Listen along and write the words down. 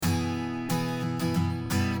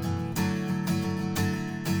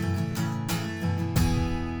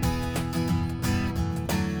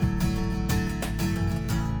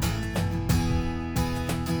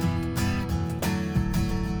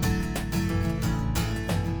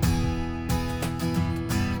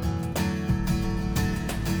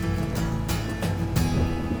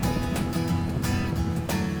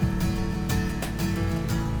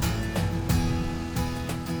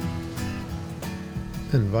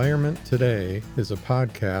Environment Today is a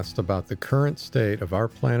podcast about the current state of our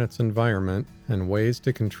planet's environment and ways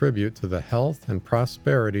to contribute to the health and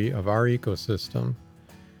prosperity of our ecosystem.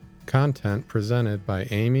 Content presented by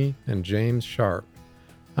Amy and James Sharp.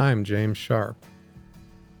 I'm James Sharp.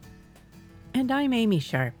 And I'm Amy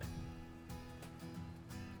Sharp.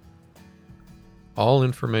 All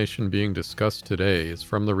information being discussed today is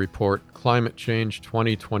from the report Climate Change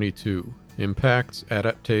 2022, Impacts,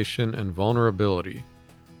 Adaptation, and Vulnerability,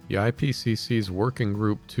 the IPCC's Working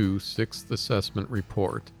Group 2 Sixth Assessment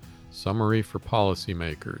Report, Summary for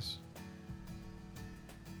Policymakers.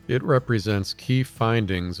 It represents key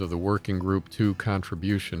findings of the Working Group 2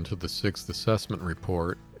 contribution to the Sixth Assessment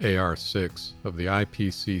Report, AR6, of the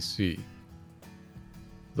IPCC.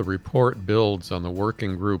 The report builds on the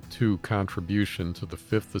Working Group 2 contribution to the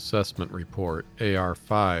Fifth Assessment Report,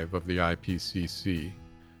 AR5, of the IPCC,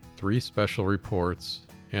 3 special reports,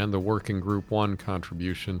 and the Working Group 1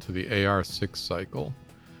 contribution to the AR6 cycle.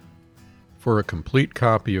 For a complete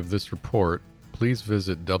copy of this report, please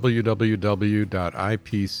visit www.ipcc.ch.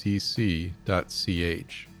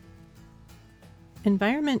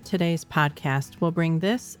 Environment Today's podcast will bring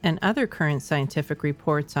this and other current scientific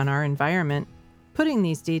reports on our environment, putting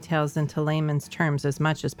these details into layman's terms as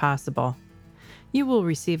much as possible. You will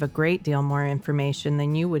receive a great deal more information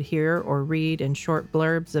than you would hear or read in short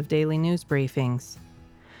blurbs of daily news briefings.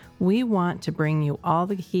 We want to bring you all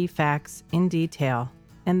the key facts in detail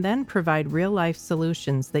and then provide real-life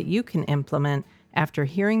solutions that you can implement after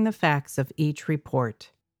hearing the facts of each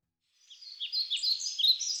report.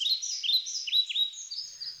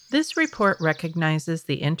 This report recognizes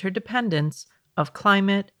the interdependence of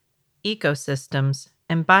climate, ecosystems,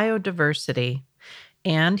 and biodiversity,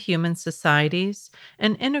 and human societies,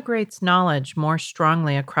 and integrates knowledge more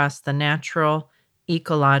strongly across the natural,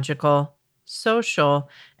 ecological, social,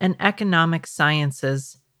 and economic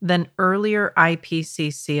sciences than earlier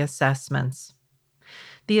IPCC assessments.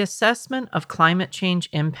 The assessment of climate change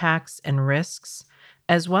impacts and risks,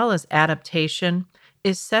 as well as adaptation,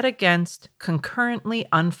 is set against concurrently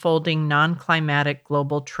unfolding non-climatic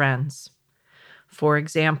global trends. For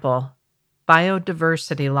example,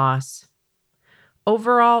 biodiversity loss,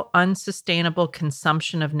 overall unsustainable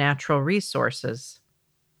consumption of natural resources,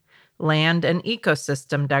 land and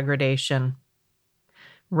ecosystem degradation,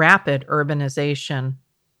 rapid urbanization,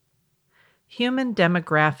 human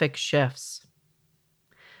demographic shifts,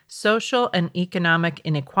 social and economic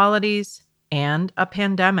inequalities, and a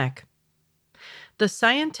pandemic. The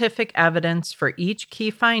scientific evidence for each key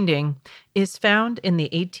finding is found in the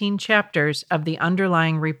 18 chapters of the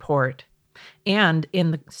underlying report and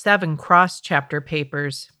in the 7 cross-chapter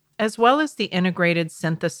papers, as well as the integrated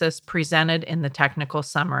synthesis presented in the technical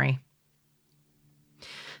summary.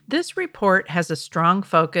 This report has a strong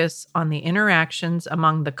focus on the interactions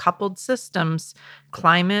among the coupled systems,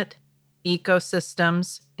 climate,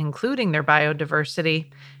 ecosystems, including their biodiversity,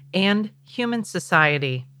 and human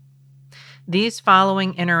society. These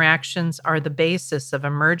following interactions are the basis of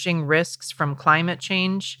emerging risks from climate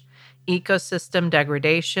change, ecosystem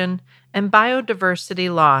degradation, and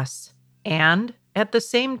biodiversity loss, and, at the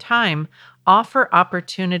same time, offer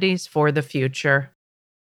opportunities for the future.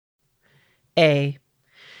 A.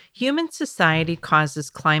 Human society causes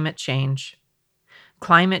climate change.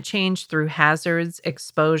 Climate change through hazards,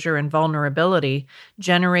 exposure, and vulnerability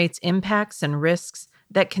generates impacts and risks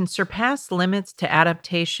that can surpass limits to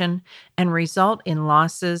adaptation and result in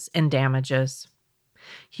losses and damages.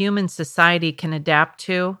 Human society can adapt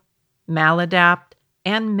to, maladapt,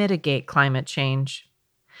 and mitigate climate change.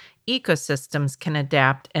 Ecosystems can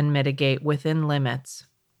adapt and mitigate within limits.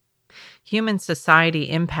 Human society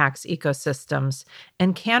impacts ecosystems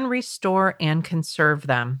and can restore and conserve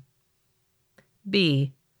them.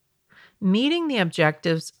 B. Meeting the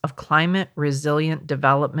objectives of climate resilient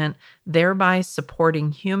development, thereby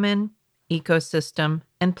supporting human, ecosystem,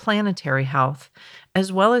 and planetary health,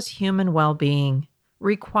 as well as human well-being,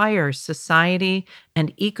 requires society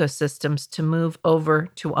and ecosystems to move over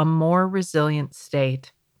to a more resilient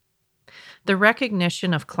state. The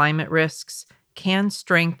recognition of climate risks can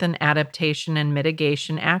strengthen adaptation and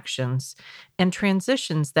mitigation actions and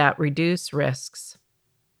transitions that reduce risks.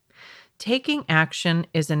 Taking action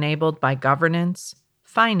is enabled by governance,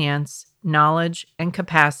 finance, knowledge and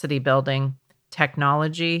capacity building,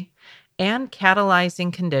 technology, and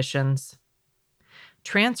catalyzing conditions.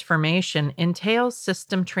 Transformation entails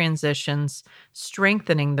system transitions,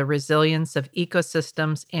 strengthening the resilience of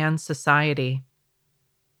ecosystems and society.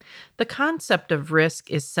 The concept of risk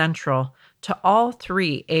is central to all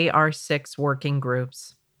 3 AR6 working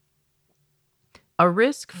groups. A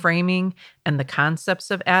risk framing and the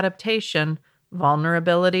concepts of adaptation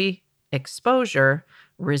vulnerability, exposure,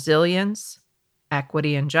 resilience,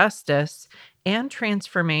 equity and justice, and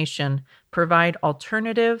transformation provide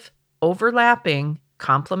alternative, overlapping,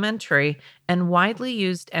 complementary, and widely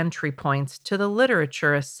used entry points to the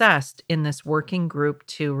literature assessed in this Working Group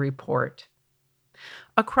 2 report.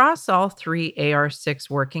 Across all three AR6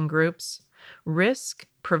 working groups, RISK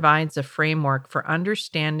provides a framework for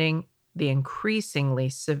understanding the increasingly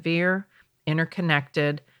severe,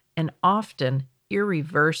 interconnected, and often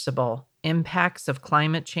irreversible impacts of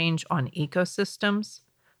climate change on ecosystems,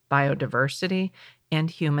 biodiversity, and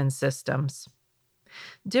human systems.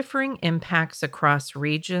 Differing impacts across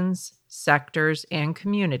regions, sectors, and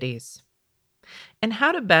communities, and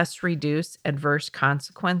how to best reduce adverse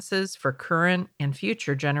consequences for current and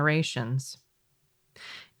future generations.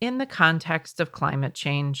 In the context of climate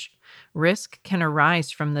change, risk can arise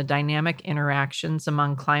from the dynamic interactions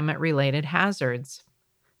among climate related hazards.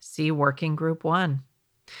 See Working Group 1.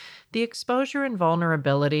 The exposure and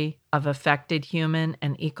vulnerability of affected human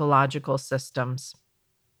and ecological systems.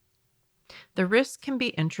 The risk can be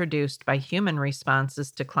introduced by human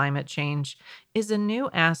responses to climate change is a new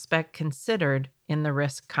aspect considered in the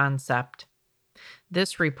risk concept.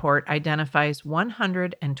 This report identifies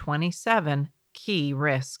 127 key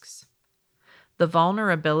risks. The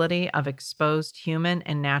vulnerability of exposed human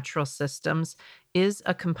and natural systems is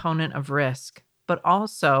a component of risk, but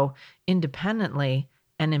also, independently,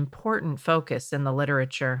 an important focus in the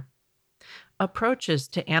literature. Approaches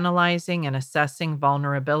to analyzing and assessing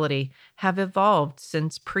vulnerability have evolved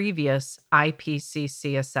since previous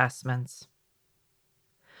IPCC assessments.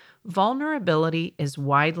 Vulnerability is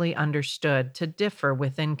widely understood to differ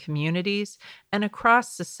within communities and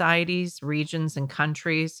across societies, regions, and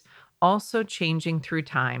countries, also changing through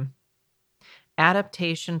time.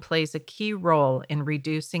 Adaptation plays a key role in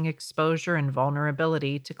reducing exposure and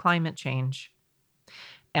vulnerability to climate change.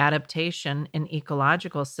 Adaptation in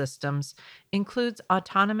ecological systems includes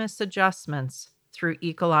autonomous adjustments through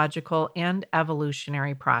ecological and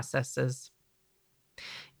evolutionary processes.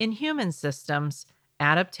 In human systems,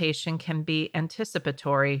 adaptation can be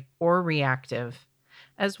anticipatory or reactive,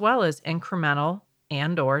 as well as incremental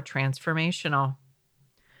and/or transformational.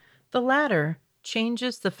 The latter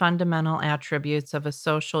changes the fundamental attributes of a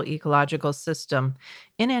social ecological system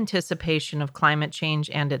in anticipation of climate change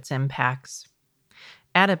and its impacts.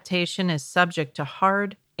 Adaptation is subject to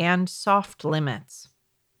hard and soft limits.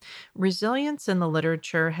 Resilience in the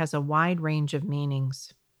literature has a wide range of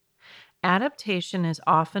meanings. Adaptation is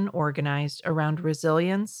often organized around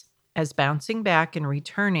resilience as bouncing back and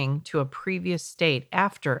returning to a previous state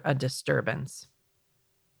after a disturbance.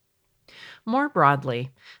 More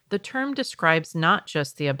broadly, the term describes not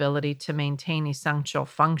just the ability to maintain essential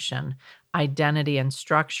function, identity, and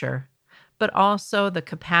structure, but also the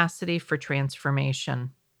capacity for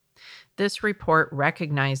transformation. This report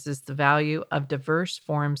recognizes the value of diverse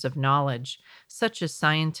forms of knowledge, such as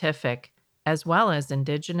scientific, as well as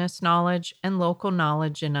indigenous knowledge and local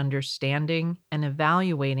knowledge in understanding and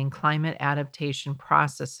evaluating climate adaptation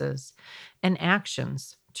processes and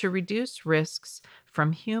actions to reduce risks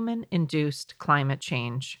from human induced climate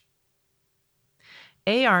change.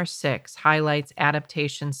 AR6 highlights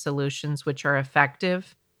adaptation solutions which are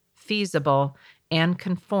effective, feasible, and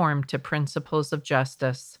conform to principles of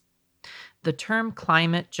justice. The term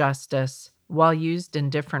climate justice, while used in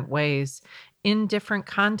different ways, in different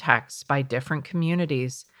contexts by different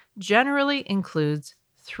communities, generally includes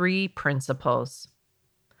three principles.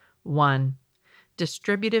 1.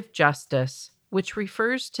 Distributive justice, which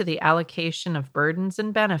refers to the allocation of burdens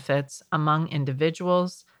and benefits among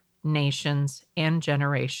individuals, nations, and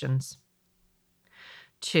generations.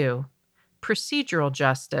 2. Procedural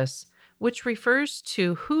justice, which refers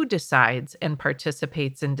to who decides and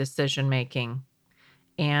participates in decision making.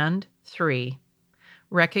 And 3.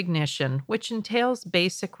 Recognition, which entails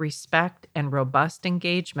basic respect and robust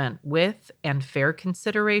engagement with and fair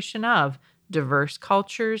consideration of diverse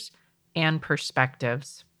cultures and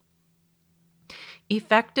perspectives.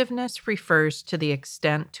 Effectiveness refers to the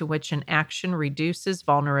extent to which an action reduces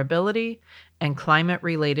vulnerability and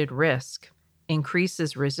climate-related risk,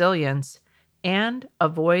 increases resilience, and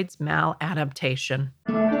avoids maladaptation.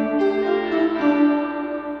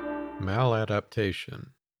 Maladaptation.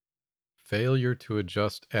 Failure to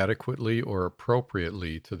adjust adequately or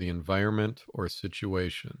appropriately to the environment or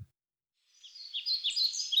situation.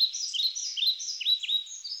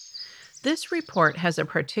 This report has a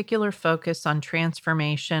particular focus on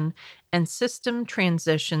transformation and system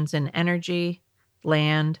transitions in energy,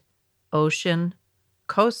 land, ocean,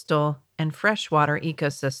 coastal, and freshwater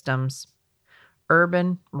ecosystems,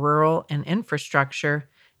 urban, rural, and infrastructure,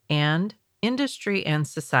 and Industry and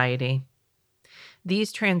society.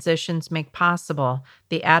 These transitions make possible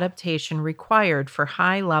the adaptation required for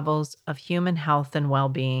high levels of human health and well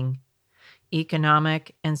being,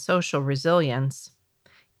 economic and social resilience,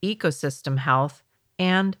 ecosystem health,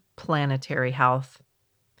 and planetary health.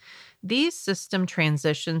 These system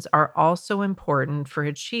transitions are also important for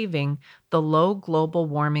achieving the low global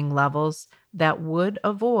warming levels that would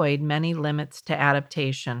avoid many limits to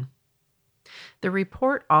adaptation. The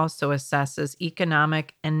report also assesses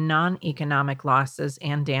economic and non economic losses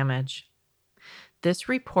and damage. This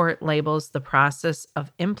report labels the process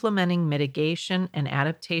of implementing mitigation and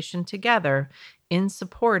adaptation together in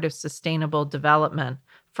support of sustainable development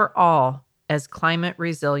for all as climate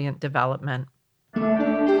resilient development.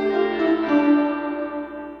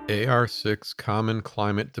 AR6 Common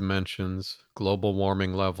Climate Dimensions, Global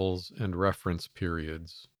Warming Levels, and Reference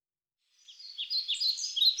Periods.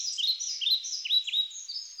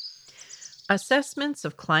 Assessments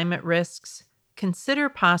of climate risks consider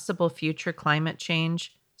possible future climate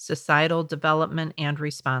change, societal development, and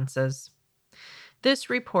responses. This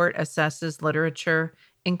report assesses literature,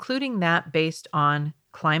 including that based on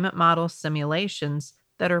climate model simulations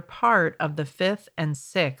that are part of the fifth and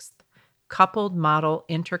sixth Coupled Model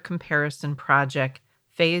Intercomparison Project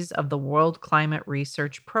phase of the World Climate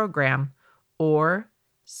Research Program, or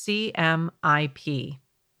CMIP.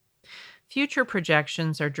 Future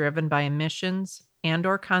projections are driven by emissions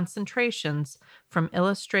and/or concentrations from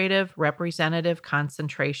illustrative representative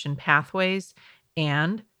concentration pathways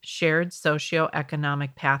and shared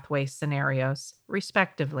socioeconomic pathway scenarios,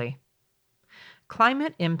 respectively.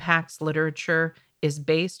 Climate impacts literature is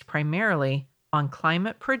based primarily on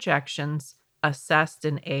climate projections assessed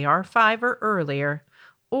in AR5 or earlier,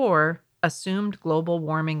 or assumed global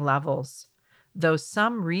warming levels, though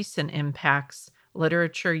some recent impacts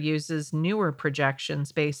literature uses newer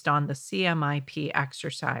projections based on the CMIP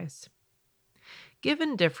exercise.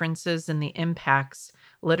 Given differences in the impacts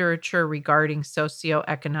literature regarding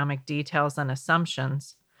socioeconomic details and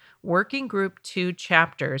assumptions, Working Group 2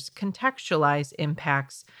 chapters contextualize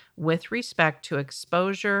impacts with respect to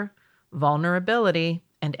exposure, vulnerability,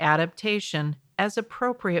 and adaptation as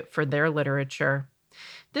appropriate for their literature.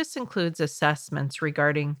 This includes assessments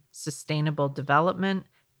regarding sustainable development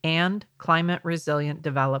and climate resilient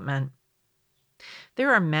development.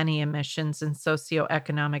 There are many emissions and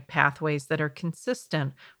socioeconomic pathways that are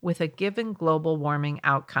consistent with a given global warming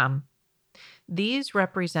outcome. These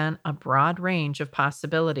represent a broad range of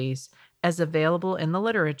possibilities as available in the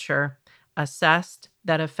literature, assessed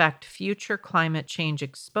that affect future climate change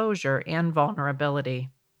exposure and vulnerability.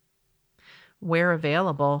 Where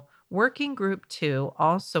available, Working Group 2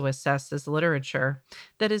 also assesses literature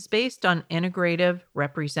that is based on integrative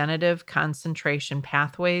representative concentration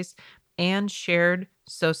pathways and shared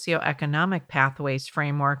socioeconomic pathways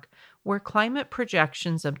framework, where climate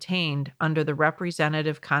projections obtained under the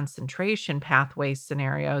representative concentration pathways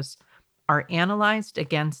scenarios are analyzed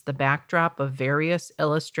against the backdrop of various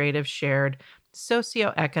illustrative shared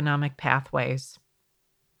socioeconomic pathways.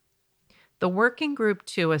 The Working Group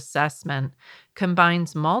 2 assessment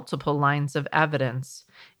combines multiple lines of evidence,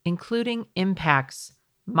 including impacts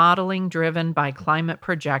modeling driven by climate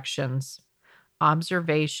projections,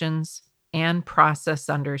 observations, and process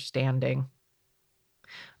understanding.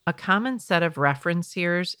 A common set of reference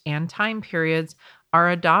years and time periods are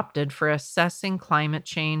adopted for assessing climate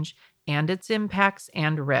change and its impacts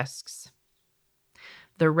and risks.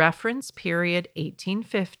 The reference period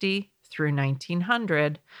 1850 through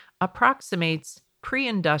 1900 approximates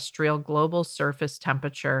pre-industrial global surface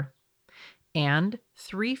temperature, and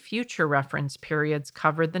three future reference periods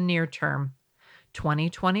cover the near term: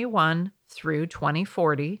 2021 through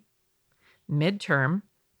 2040, midterm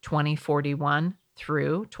 2041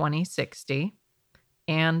 through 2060,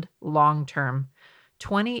 and long term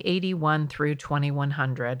 2081 through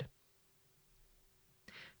 2100.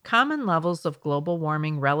 Common levels of global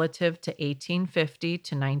warming relative to 1850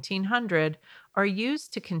 to 1900 are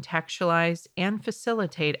used to contextualize and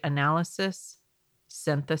facilitate analysis,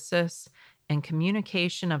 synthesis, and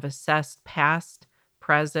communication of assessed past,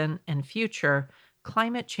 present, and future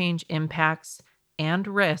climate change impacts and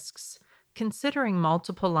risks, considering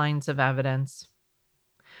multiple lines of evidence.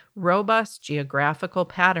 Robust geographical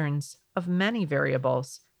patterns of many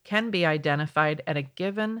variables can be identified at a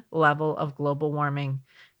given level of global warming,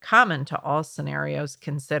 common to all scenarios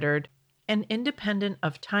considered, and independent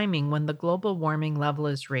of timing when the global warming level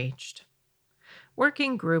is reached.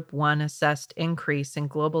 Working Group 1 assessed increase in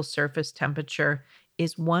global surface temperature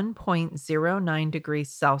is 1.09 degrees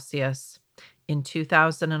Celsius in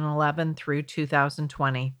 2011 through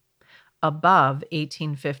 2020, above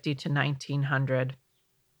 1850 to 1900.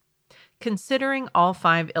 Considering all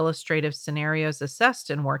 5 illustrative scenarios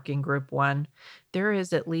assessed in Working Group 1, there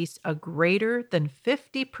is at least a greater than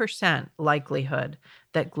 50% likelihood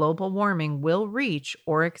that global warming will reach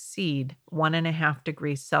or exceed 1.5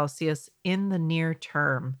 degrees Celsius in the near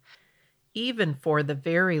term, even for the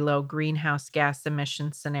very low greenhouse gas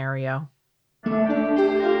emission scenario.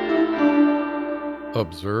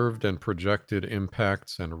 Observed and projected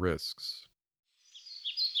impacts and risks.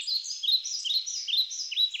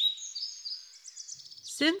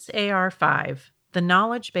 Since AR5, the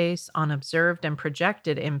knowledge base on observed and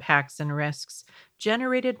projected impacts and risks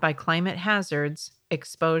generated by climate hazards,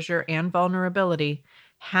 exposure, and vulnerability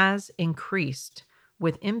has increased,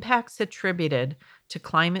 with impacts attributed to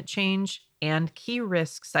climate change and key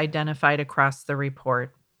risks identified across the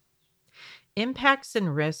report. Impacts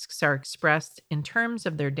and risks are expressed in terms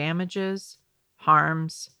of their damages,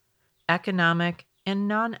 harms, economic, and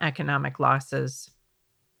non economic losses.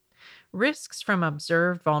 Risks from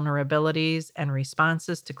observed vulnerabilities and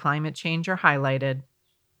responses to climate change are highlighted.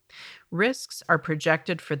 Risks are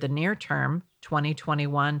projected for the near term,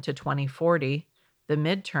 2021 to 2040, the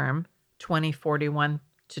midterm, 2041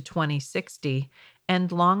 to 2060,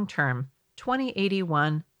 and long term,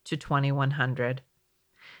 2081 to 2100.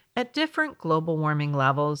 At different global warming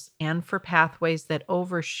levels and for pathways that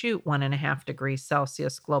overshoot 1.5 degrees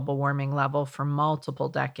Celsius global warming level for multiple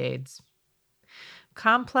decades.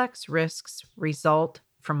 Complex risks result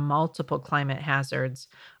from multiple climate hazards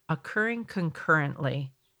occurring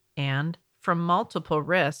concurrently and from multiple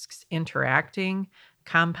risks interacting,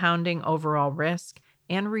 compounding overall risk,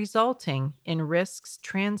 and resulting in risks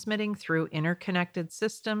transmitting through interconnected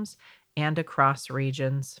systems and across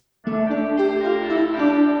regions.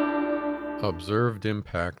 Observed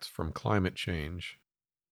impacts from climate change.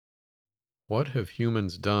 What have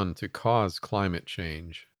humans done to cause climate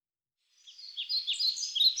change?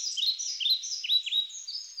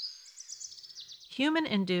 Human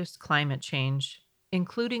induced climate change,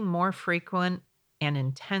 including more frequent and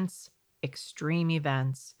intense extreme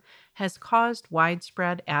events, has caused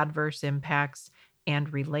widespread adverse impacts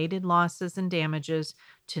and related losses and damages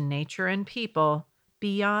to nature and people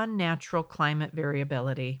beyond natural climate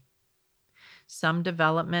variability. Some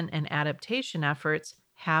development and adaptation efforts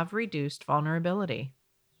have reduced vulnerability.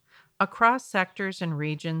 Across sectors and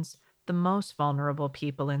regions, the most vulnerable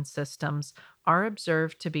people and systems are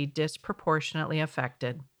observed to be disproportionately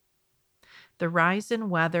affected. The rise in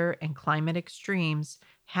weather and climate extremes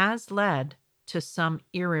has led to some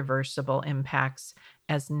irreversible impacts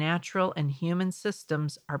as natural and human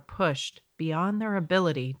systems are pushed beyond their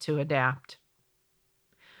ability to adapt.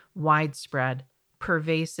 Widespread,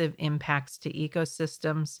 pervasive impacts to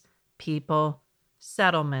ecosystems, people,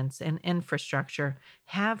 settlements, and infrastructure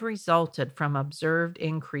have resulted from observed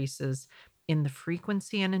increases in the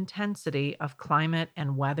frequency and intensity of climate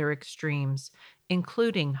and weather extremes,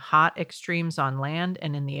 including hot extremes on land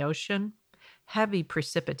and in the ocean, heavy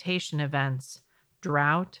precipitation events,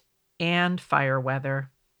 drought, and fire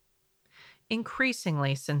weather.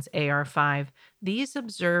 Increasingly since AR5, these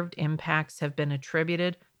observed impacts have been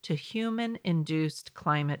attributed to human induced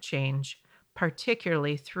climate change,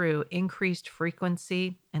 particularly through increased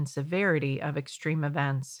frequency and severity of extreme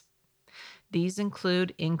events. These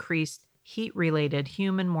include increased heat related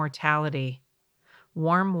human mortality,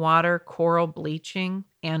 warm water coral bleaching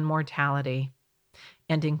and mortality,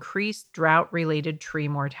 and increased drought related tree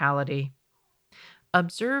mortality.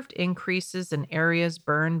 Observed increases in areas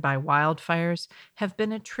burned by wildfires have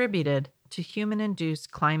been attributed to human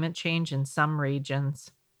induced climate change in some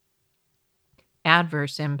regions.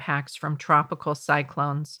 Adverse impacts from tropical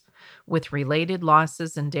cyclones, with related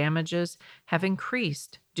losses and damages, have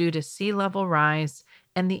increased due to sea level rise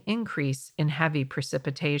and the increase in heavy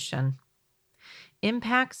precipitation.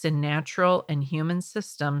 Impacts in natural and human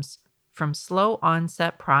systems from slow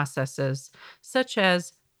onset processes such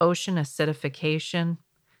as ocean acidification,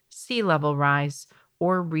 sea level rise,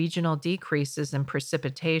 or regional decreases in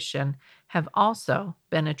precipitation have also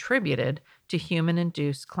been attributed to human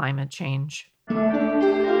induced climate change.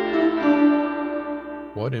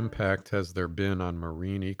 What impact has there been on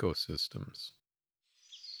marine ecosystems?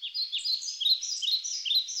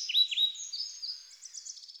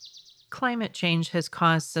 Climate change has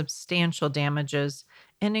caused substantial damages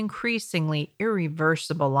and increasingly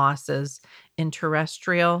irreversible losses in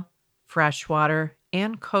terrestrial, freshwater,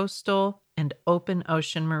 and coastal and open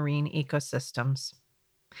ocean marine ecosystems.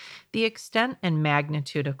 The extent and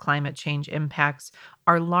magnitude of climate change impacts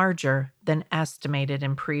are larger than estimated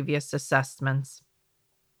in previous assessments.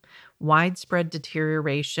 widespread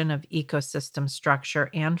deterioration of ecosystem structure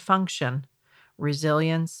and function,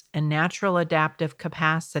 resilience, and natural adaptive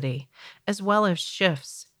capacity, as well as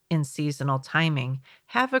shifts in seasonal timing,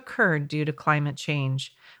 have occurred due to climate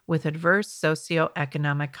change, with adverse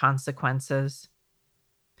socioeconomic consequences.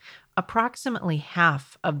 Approximately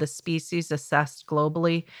half of the species assessed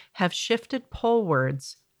globally have shifted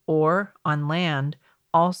polewards or, on land,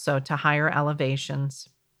 also to higher elevations.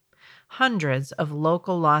 Hundreds of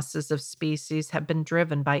local losses of species have been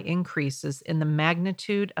driven by increases in the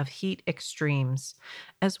magnitude of heat extremes,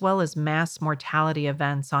 as well as mass mortality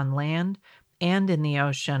events on land and in the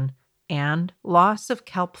ocean, and loss of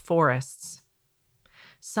kelp forests.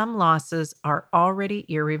 Some losses are already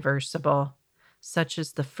irreversible, such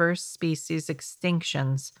as the first species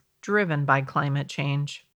extinctions driven by climate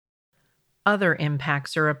change. Other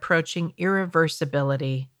impacts are approaching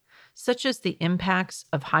irreversibility, such as the impacts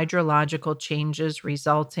of hydrological changes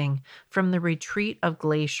resulting from the retreat of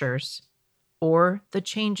glaciers, or the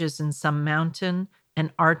changes in some mountain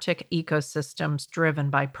and Arctic ecosystems driven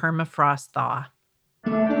by permafrost thaw.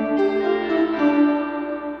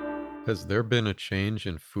 Has there been a change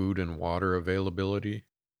in food and water availability?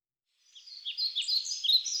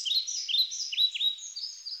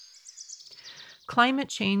 Climate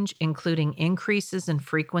change, including increases in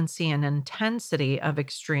frequency and intensity of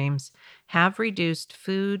extremes, have reduced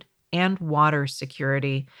food and water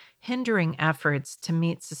security, hindering efforts to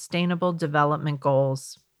meet sustainable development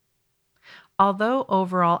goals. Although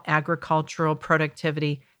overall agricultural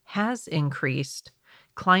productivity has increased,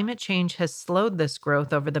 climate change has slowed this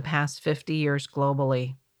growth over the past 50 years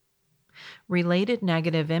globally. Related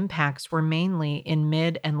negative impacts were mainly in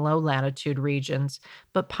mid and low latitude regions,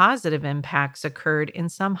 but positive impacts occurred in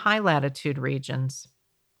some high latitude regions.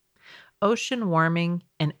 Ocean warming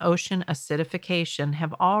and ocean acidification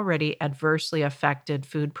have already adversely affected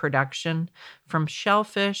food production from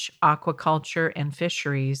shellfish, aquaculture, and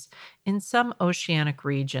fisheries in some oceanic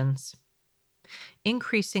regions.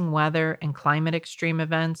 Increasing weather and climate extreme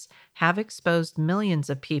events have exposed millions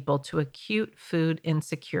of people to acute food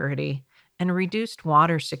insecurity and reduced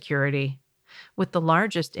water security, with the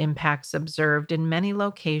largest impacts observed in many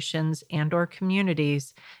locations and/or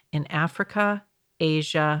communities in Africa,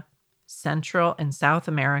 Asia, Central and South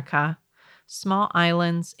America, small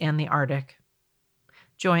islands, and the Arctic.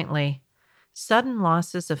 Jointly, sudden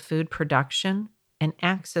losses of food production and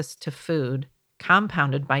access to food,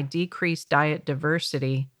 compounded by decreased diet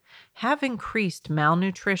diversity, have increased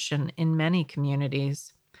malnutrition in many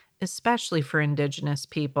communities, especially for indigenous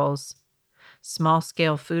peoples. Small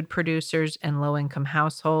scale food producers and low income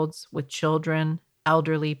households with children,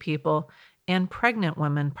 elderly people, and pregnant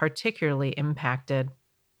women particularly impacted.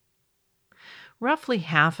 Roughly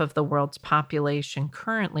half of the world's population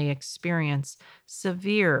currently experience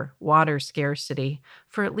severe water scarcity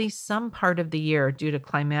for at least some part of the year due to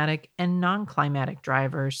climatic and non climatic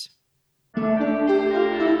drivers.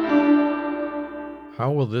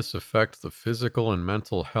 How will this affect the physical and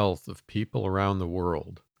mental health of people around the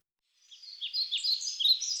world?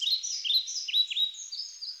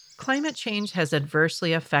 Climate change has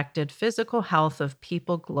adversely affected physical health of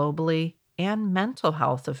people globally and mental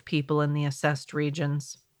health of people in the assessed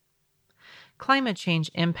regions. Climate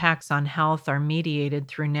change impacts on health are mediated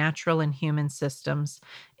through natural and human systems,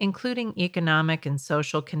 including economic and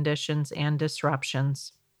social conditions and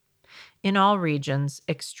disruptions. In all regions,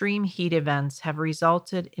 extreme heat events have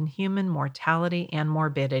resulted in human mortality and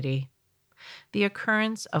morbidity. The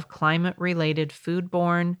occurrence of climate related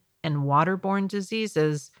foodborne and waterborne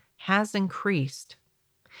diseases has increased.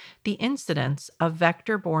 The incidence of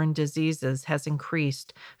vector-borne diseases has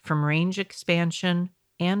increased from range expansion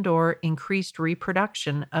and/or increased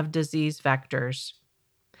reproduction of disease vectors.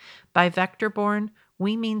 By vector-borne,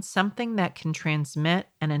 we mean something that can transmit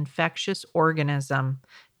an infectious organism,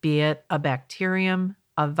 be it a bacterium,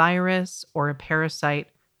 a virus, or a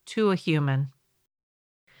parasite, to a human.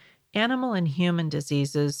 Animal and human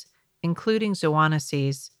diseases, including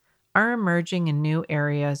zoonoses, are emerging in new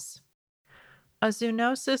areas. A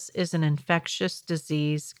zoonosis is an infectious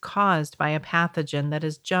disease caused by a pathogen that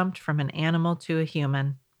has jumped from an animal to a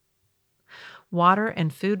human. Water and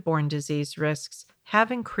foodborne disease risks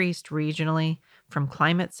have increased regionally from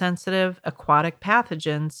climate sensitive aquatic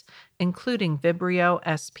pathogens, including Vibrio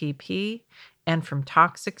spp, and from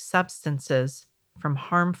toxic substances from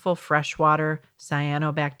harmful freshwater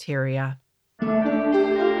cyanobacteria.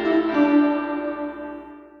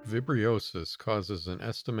 Vibriosis causes an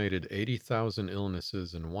estimated 80,000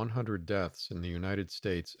 illnesses and 100 deaths in the United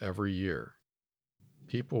States every year.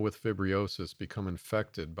 People with vibriosis become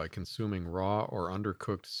infected by consuming raw or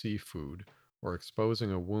undercooked seafood or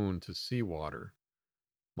exposing a wound to seawater.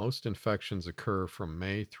 Most infections occur from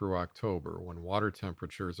May through October when water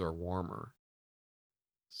temperatures are warmer.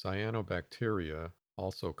 Cyanobacteria,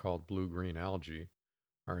 also called blue-green algae,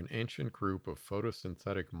 are an ancient group of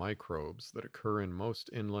photosynthetic microbes that occur in most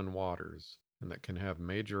inland waters and that can have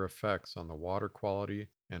major effects on the water quality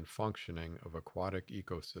and functioning of aquatic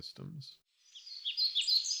ecosystems.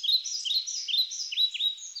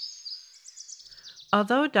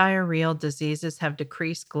 Although diarrheal diseases have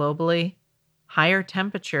decreased globally, higher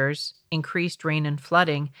temperatures, increased rain, and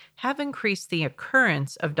flooding have increased the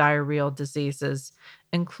occurrence of diarrheal diseases,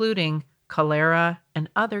 including cholera and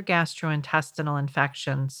other gastrointestinal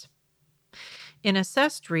infections. In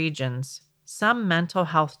assessed regions, some mental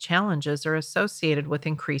health challenges are associated with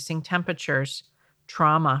increasing temperatures,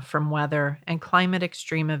 trauma from weather and climate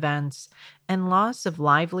extreme events, and loss of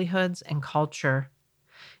livelihoods and culture.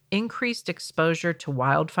 Increased exposure to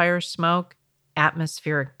wildfire smoke,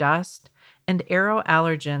 atmospheric dust, and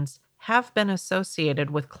aeroallergens have been associated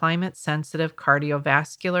with climate sensitive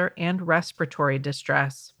cardiovascular and respiratory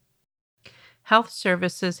distress. Health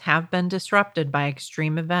services have been disrupted by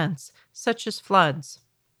extreme events, such as floods.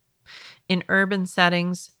 In urban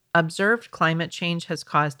settings, observed climate change has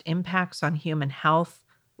caused impacts on human health,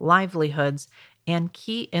 livelihoods, and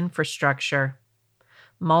key infrastructure.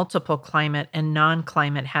 Multiple climate and non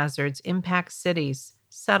climate hazards impact cities,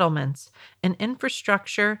 settlements, and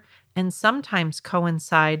infrastructure and sometimes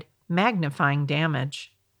coincide, magnifying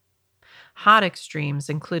damage. Hot extremes,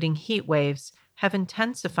 including heat waves, have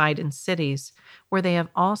intensified in cities where they have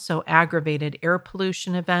also aggravated air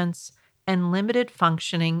pollution events and limited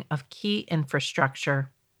functioning of key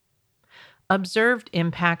infrastructure. Observed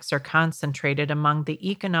impacts are concentrated among the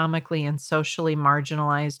economically and socially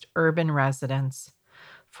marginalized urban residents,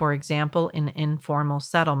 for example, in informal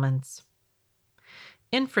settlements.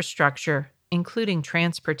 Infrastructure, including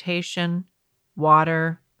transportation,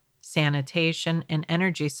 water, sanitation, and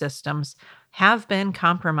energy systems, have been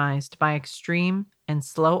compromised by extreme and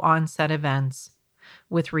slow onset events,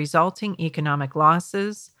 with resulting economic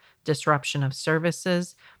losses, disruption of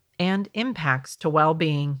services, and impacts to well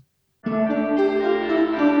being.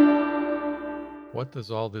 What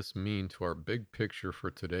does all this mean to our big picture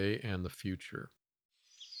for today and the future?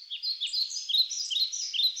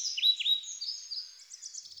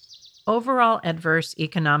 Overall adverse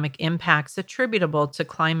economic impacts attributable to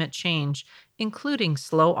climate change, including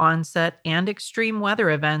slow onset and extreme weather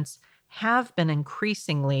events, have been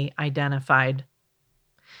increasingly identified.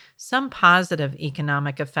 Some positive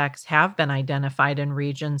economic effects have been identified in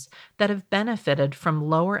regions that have benefited from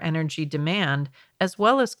lower energy demand, as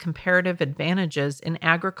well as comparative advantages in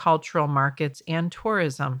agricultural markets and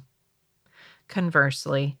tourism.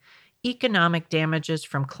 Conversely, economic damages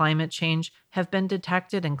from climate change have been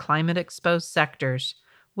detected in climate exposed sectors,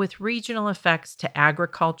 with regional effects to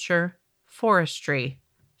agriculture, forestry,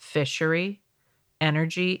 fishery,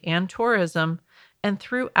 energy, and tourism, and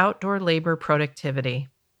through outdoor labor productivity.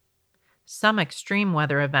 Some extreme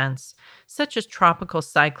weather events, such as tropical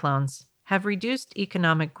cyclones, have reduced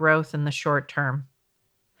economic growth in the short term.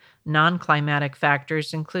 Non climatic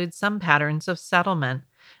factors include some patterns of settlement,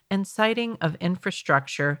 and siting of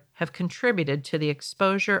infrastructure have contributed to the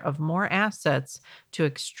exposure of more assets to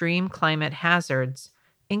extreme climate hazards,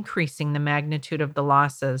 increasing the magnitude of the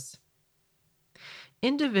losses.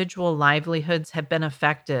 Individual livelihoods have been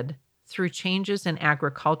affected through changes in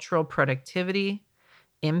agricultural productivity,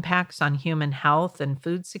 impacts on human health and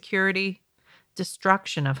food security,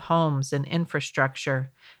 destruction of homes and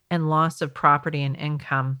infrastructure, and loss of property and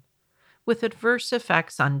income, with adverse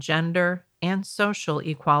effects on gender and social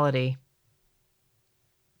equality.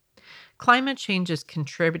 Climate change is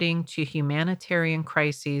contributing to humanitarian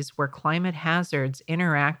crises where climate hazards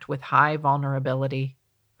interact with high vulnerability.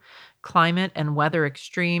 Climate and weather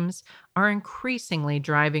extremes are increasingly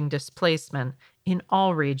driving displacement in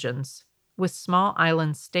all regions, with small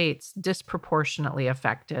island states disproportionately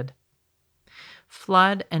affected.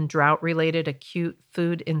 Flood and drought related acute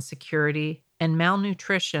food insecurity and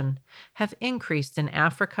malnutrition have increased in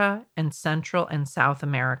Africa and Central and South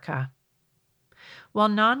America. While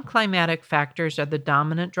non climatic factors are the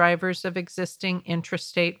dominant drivers of existing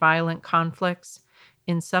intrastate violent conflicts,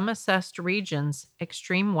 in some assessed regions,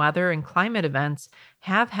 extreme weather and climate events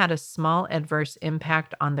have had a small adverse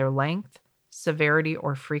impact on their length, severity,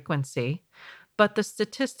 or frequency, but the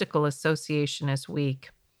statistical association is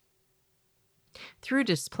weak. Through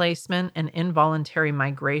displacement and involuntary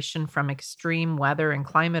migration from extreme weather and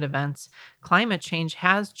climate events, climate change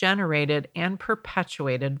has generated and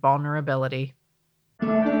perpetuated vulnerability.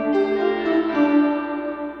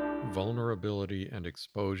 Vulnerability and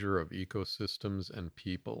exposure of ecosystems and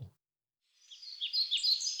people.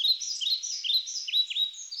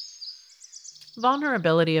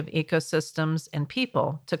 Vulnerability of ecosystems and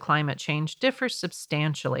people to climate change differs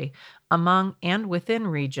substantially among and within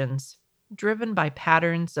regions, driven by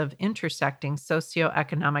patterns of intersecting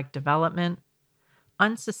socioeconomic development,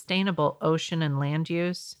 unsustainable ocean and land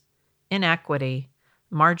use, inequity,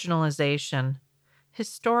 marginalization,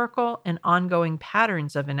 historical and ongoing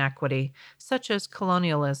patterns of inequity, such as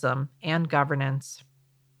colonialism and governance.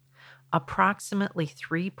 Approximately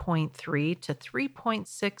 3.3 to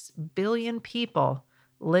 3.6 billion people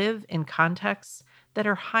live in contexts that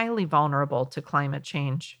are highly vulnerable to climate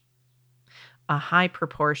change. A high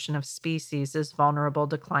proportion of species is vulnerable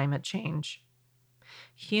to climate change.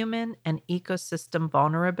 Human and ecosystem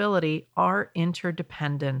vulnerability are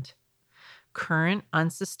interdependent. Current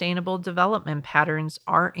unsustainable development patterns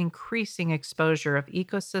are increasing exposure of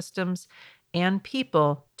ecosystems and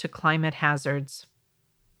people to climate hazards.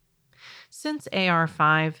 Since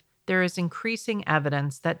AR5, there is increasing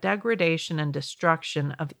evidence that degradation and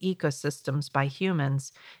destruction of ecosystems by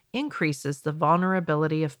humans increases the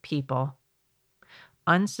vulnerability of people.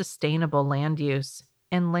 Unsustainable land use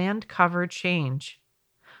and land cover change,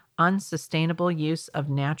 unsustainable use of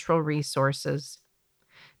natural resources,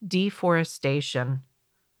 deforestation,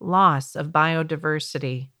 loss of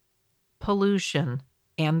biodiversity, pollution,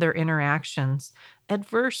 and their interactions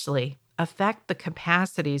adversely affect the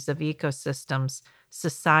capacities of ecosystems,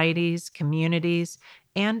 societies, communities,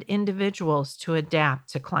 and individuals to adapt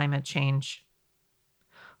to climate change.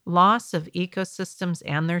 Loss of ecosystems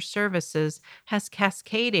and their services has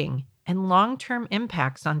cascading and long term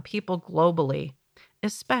impacts on people globally,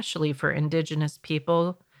 especially for Indigenous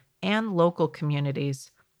people and local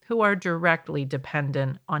communities who are directly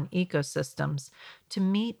dependent on ecosystems to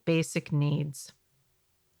meet basic needs.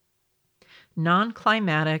 Non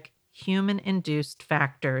climatic, human induced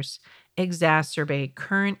factors exacerbate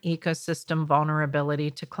current ecosystem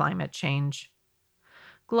vulnerability to climate change.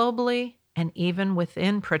 Globally, and even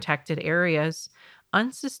within protected areas,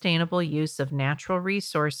 unsustainable use of natural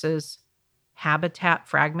resources, habitat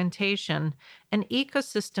fragmentation, and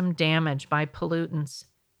ecosystem damage by pollutants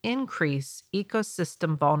increase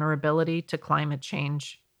ecosystem vulnerability to climate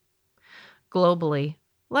change. Globally,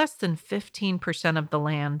 less than 15% of the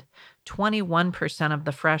land, 21% of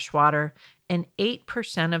the freshwater, and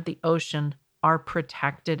 8% of the ocean are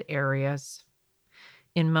protected areas.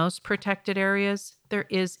 In most protected areas, there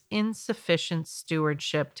is insufficient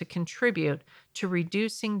stewardship to contribute to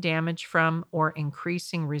reducing damage from or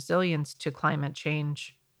increasing resilience to climate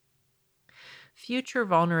change. Future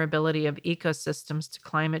vulnerability of ecosystems to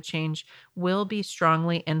climate change will be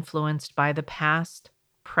strongly influenced by the past,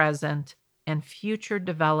 present, and future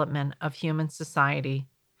development of human society,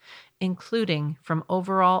 including from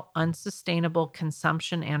overall unsustainable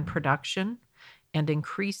consumption and production and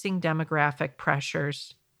increasing demographic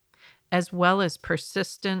pressures, as well as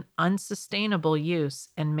persistent unsustainable use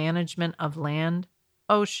and management of land,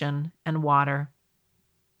 ocean, and water.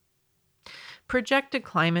 Projected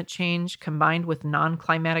climate change combined with non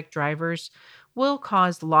climatic drivers will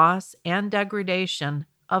cause loss and degradation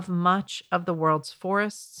of much of the world's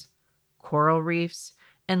forests, coral reefs,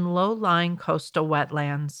 and low lying coastal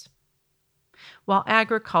wetlands. While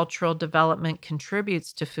agricultural development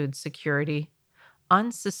contributes to food security,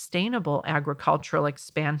 unsustainable agricultural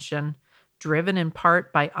expansion, driven in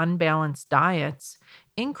part by unbalanced diets,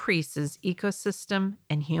 increases ecosystem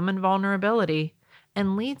and human vulnerability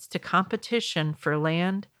and leads to competition for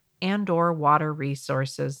land and/or water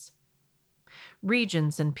resources.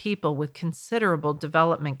 Regions and people with considerable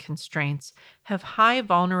development constraints have high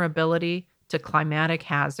vulnerability to climatic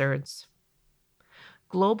hazards.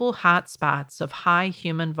 Global hotspots of high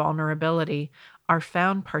human vulnerability are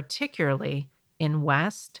found particularly in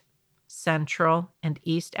West, Central, and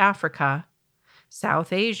East Africa,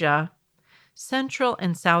 South Asia, Central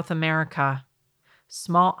and South America,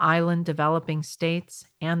 small island developing states,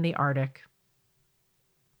 and the Arctic.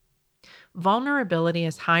 Vulnerability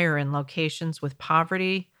is higher in locations with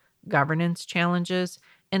poverty, governance challenges,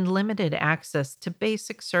 and limited access to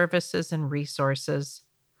basic services and resources,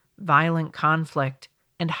 violent conflict,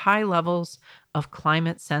 and high levels of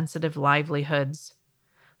climate sensitive livelihoods.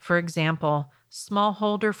 For example,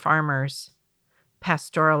 smallholder farmers,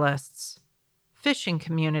 pastoralists, fishing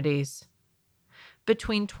communities.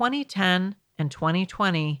 Between 2010 and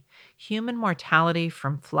 2020, human mortality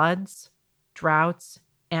from floods, droughts,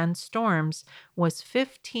 and storms was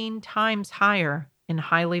 15 times higher in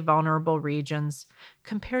highly vulnerable regions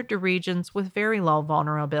compared to regions with very low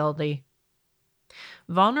vulnerability.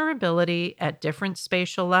 Vulnerability at different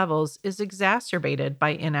spatial levels is exacerbated by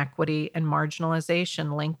inequity and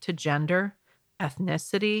marginalization linked to gender,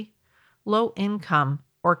 ethnicity, low income,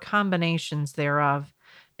 or combinations thereof,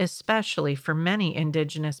 especially for many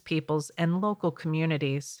Indigenous peoples and local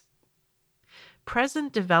communities.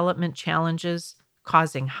 Present development challenges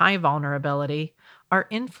causing high vulnerability are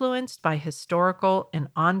influenced by historical and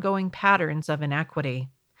ongoing patterns of inequity,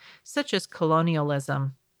 such as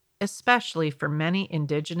colonialism, especially for many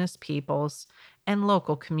Indigenous peoples and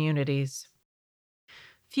local communities.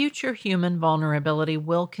 Future human vulnerability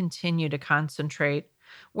will continue to concentrate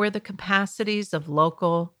where the capacities of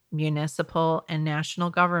local, municipal, and national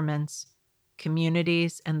governments,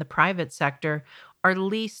 communities, and the private sector are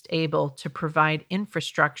least able to provide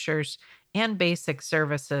infrastructures and basic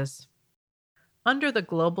services. Under the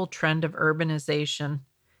global trend of urbanization,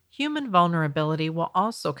 human vulnerability will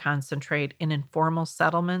also concentrate in informal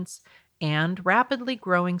settlements and rapidly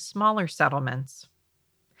growing smaller settlements.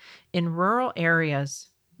 In rural areas,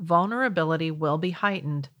 vulnerability will be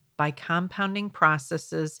heightened by compounding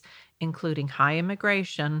processes including high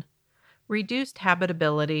immigration, reduced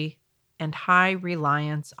habitability, and high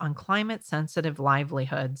reliance on climate sensitive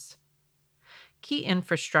livelihoods. Key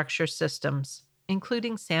infrastructure systems,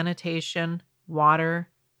 including sanitation, water,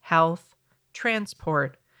 health,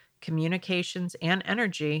 transport, communications, and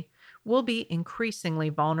energy, will be increasingly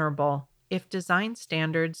vulnerable if design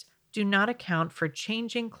standards do not account for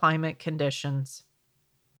changing climate conditions.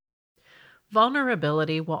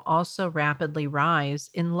 Vulnerability will also rapidly rise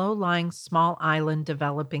in low lying small island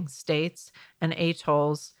developing states and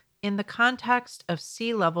atolls in the context of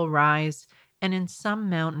sea level rise and in some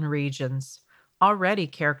mountain regions, already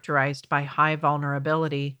characterized by high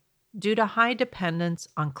vulnerability due to high dependence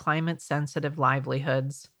on climate sensitive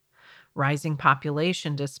livelihoods, rising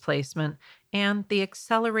population displacement, and the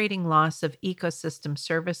accelerating loss of ecosystem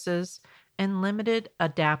services and limited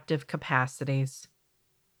adaptive capacities.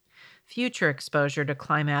 Future exposure to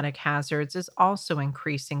climatic hazards is also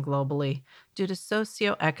increasing globally due to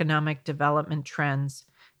socioeconomic development trends,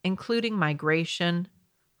 including migration,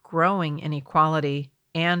 growing inequality,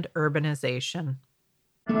 and urbanization.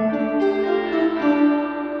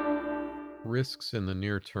 Risks in the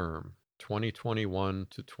near term, 2021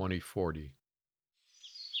 to 2040.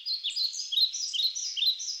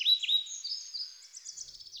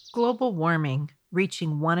 Global warming,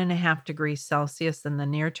 reaching 1.5 degrees Celsius in the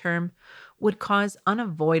near term, would cause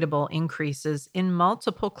unavoidable increases in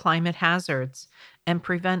multiple climate hazards and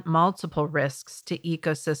prevent multiple risks to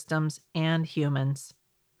ecosystems and humans.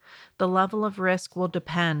 The level of risk will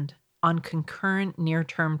depend on concurrent near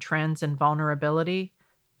term trends in vulnerability,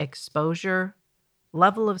 exposure,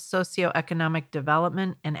 level of socioeconomic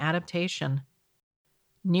development, and adaptation.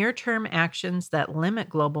 Near term actions that limit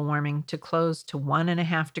global warming to close to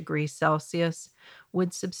 1.5 degrees Celsius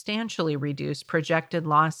would substantially reduce projected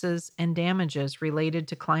losses and damages related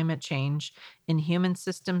to climate change in human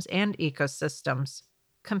systems and ecosystems,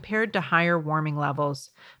 compared to higher warming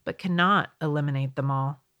levels, but cannot eliminate them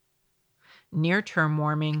all. Near term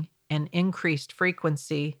warming and increased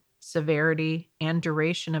frequency, severity, and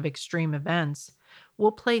duration of extreme events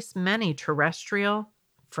will place many terrestrial,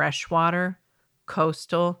 freshwater,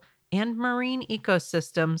 coastal, and marine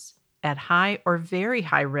ecosystems at high or very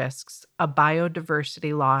high risks of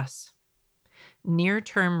biodiversity loss. Near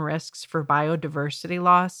term risks for biodiversity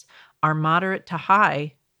loss are moderate to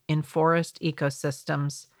high in forest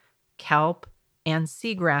ecosystems, kelp and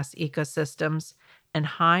seagrass ecosystems, and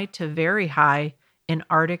high to very high in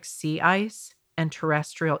Arctic sea ice and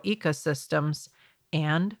terrestrial ecosystems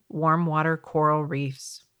and warm water coral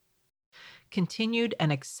reefs. Continued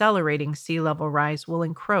and accelerating sea level rise will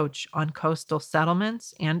encroach on coastal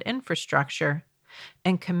settlements and infrastructure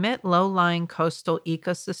and commit low lying coastal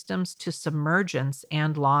ecosystems to submergence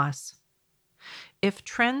and loss. If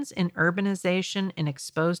trends in urbanization in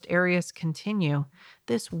exposed areas continue,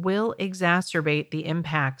 this will exacerbate the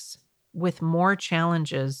impacts, with more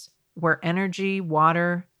challenges where energy,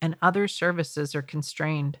 water, and other services are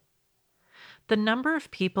constrained. The number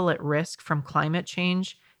of people at risk from climate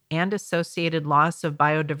change and associated loss of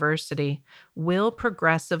biodiversity will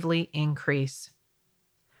progressively increase.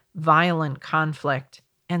 Violent conflict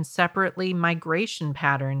and separately migration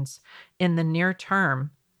patterns in the near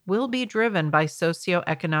term will be driven by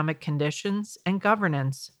socioeconomic conditions and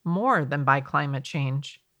governance more than by climate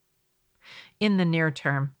change. In the near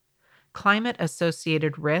term, climate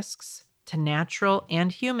associated risks to natural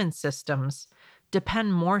and human systems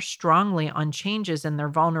depend more strongly on changes in their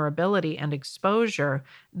vulnerability and exposure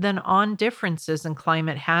than on differences in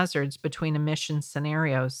climate hazards between emission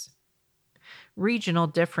scenarios. Regional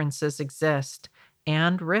differences exist,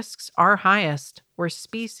 and risks are highest where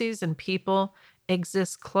species and people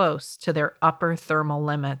exist close to their upper thermal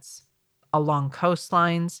limits, along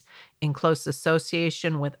coastlines, in close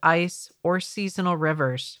association with ice or seasonal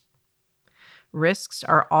rivers. Risks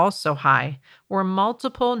are also high where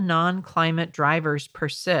multiple non climate drivers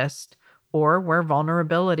persist or where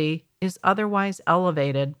vulnerability is otherwise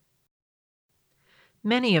elevated.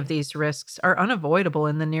 Many of these risks are unavoidable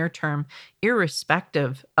in the near term,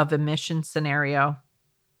 irrespective of emission scenario.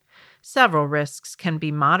 Several risks can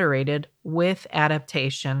be moderated with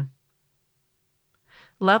adaptation.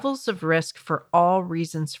 Levels of risk for all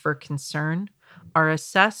reasons for concern are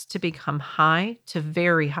assessed to become high to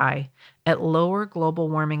very high at lower global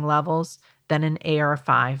warming levels than in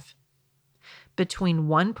AR5. Between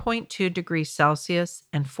 1.2 degrees Celsius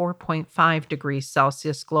and 4.5 degrees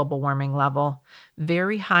Celsius global warming level,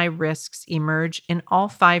 very high risks emerge in all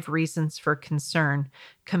five reasons for concern,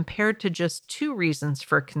 compared to just two reasons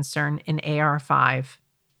for concern in AR5.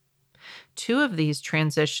 Two of these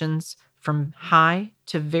transitions from high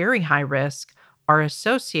to very high risk are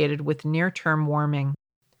associated with near term warming.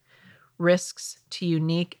 Risks to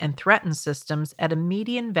unique and threatened systems at a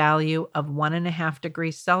median value of 1.5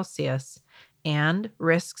 degrees Celsius, and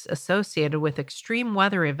risks associated with extreme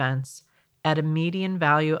weather events at a median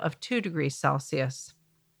value of 2 degrees Celsius.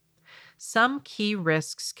 Some key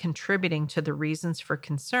risks contributing to the reasons for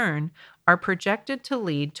concern are projected to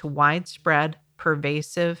lead to widespread,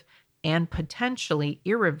 pervasive, and potentially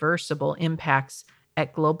irreversible impacts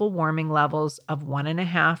at global warming levels of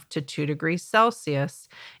 1.5 to 2 degrees Celsius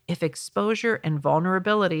if exposure and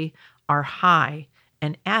vulnerability are high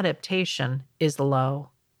and adaptation is low.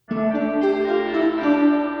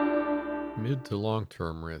 Mid to long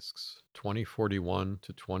term risks 2041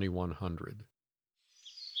 to 2100.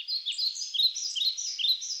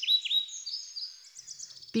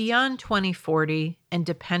 Beyond 2040, and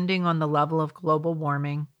depending on the level of global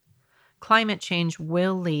warming, climate change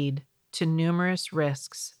will lead to numerous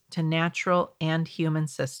risks to natural and human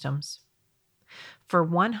systems. For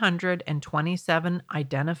 127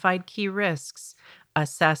 identified key risks,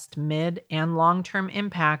 assessed mid and long term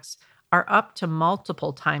impacts are up to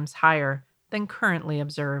multiple times higher than currently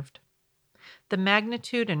observed. The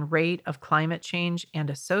magnitude and rate of climate change and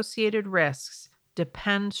associated risks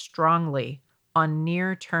depend strongly on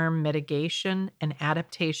near term mitigation and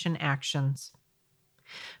adaptation actions.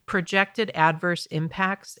 Projected adverse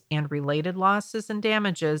impacts and related losses and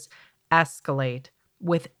damages escalate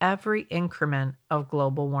with every increment of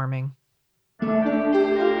global warming.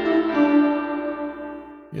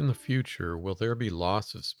 In the future, will there be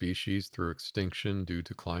loss of species through extinction due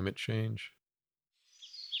to climate change?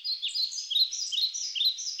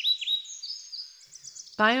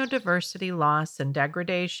 Biodiversity loss and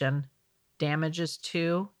degradation, damages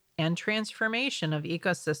to, and transformation of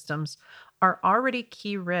ecosystems are already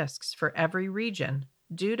key risks for every region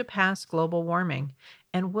due to past global warming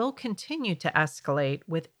and will continue to escalate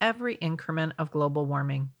with every increment of global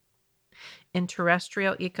warming. In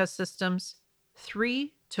terrestrial ecosystems,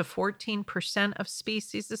 3 to 14% of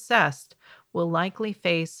species assessed will likely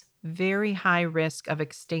face very high risk of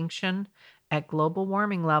extinction at global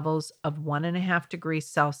warming levels of 1.5 degrees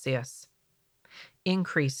Celsius,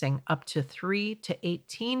 increasing up to 3 to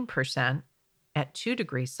 18% at 2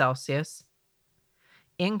 degrees Celsius,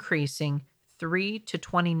 increasing 3 to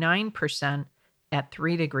 29% at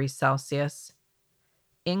 3 degrees Celsius,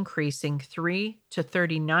 increasing 3 to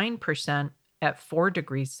 39% at 4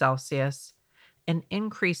 degrees Celsius, and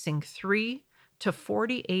increasing 3 to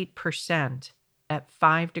 48% at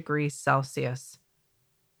 5 degrees Celsius.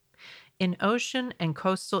 In ocean and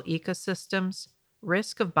coastal ecosystems,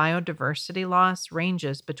 risk of biodiversity loss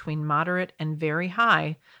ranges between moderate and very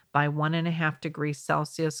high by 1.5 degrees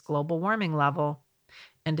Celsius global warming level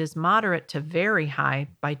and is moderate to very high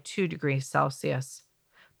by 2 degrees Celsius,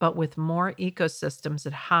 but with more ecosystems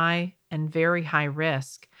at high and very high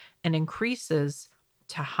risk, and increases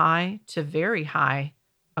to high to very high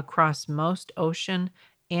across most ocean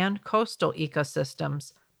and coastal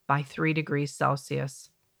ecosystems by 3 degrees Celsius.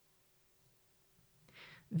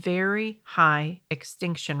 Very high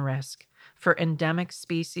extinction risk for endemic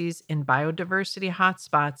species in biodiversity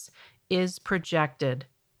hotspots is projected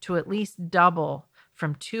to at least double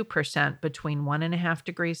from 2% between 1.5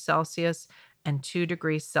 degrees Celsius and 2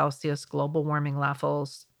 degrees Celsius global warming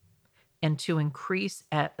levels, and to increase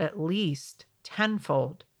at least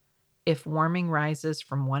tenfold if warming rises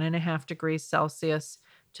from 1.5 degrees Celsius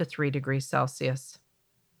to 3 degrees Celsius.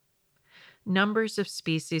 Numbers of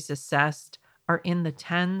species assessed are in the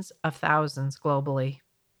tens of thousands globally.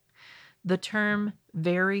 The term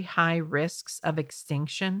very high risks of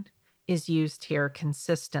extinction is used here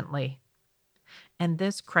consistently. And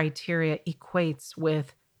this criteria equates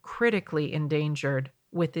with critically endangered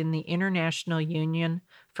within the International Union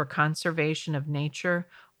for Conservation of Nature,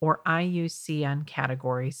 or IUCN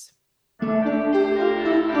categories.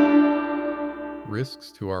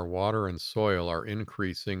 Risks to our water and soil are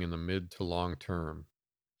increasing in the mid to long term.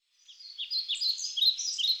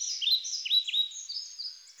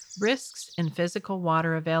 Risks in physical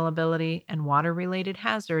water availability and water related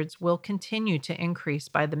hazards will continue to increase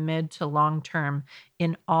by the mid to long term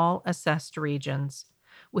in all assessed regions,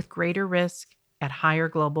 with greater risk at higher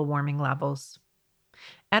global warming levels.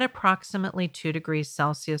 At approximately 2 degrees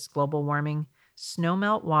Celsius global warming,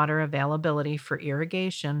 snowmelt water availability for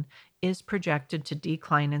irrigation is projected to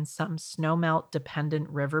decline in some snowmelt dependent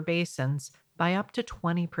river basins by up to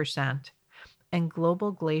 20%, and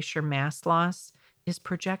global glacier mass loss is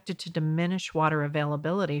projected to diminish water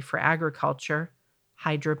availability for agriculture,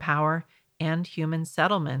 hydropower, and human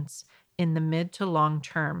settlements in the mid to long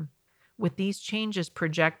term, with these changes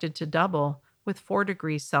projected to double with 4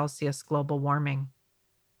 degrees Celsius global warming.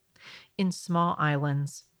 In small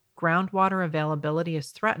islands, groundwater availability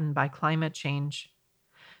is threatened by climate change.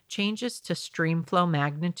 Changes to streamflow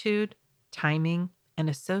magnitude, timing, and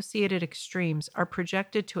associated extremes are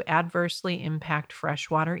projected to adversely impact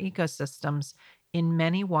freshwater ecosystems in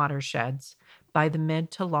many watersheds by the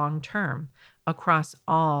mid to long term across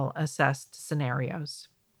all assessed scenarios.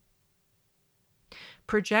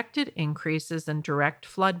 Projected increases in direct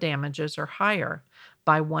flood damages are higher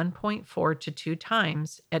by 1.4 to 2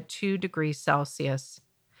 times at 2 degrees Celsius,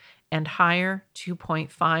 and higher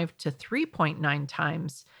 2.5 to 3.9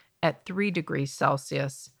 times at 3 degrees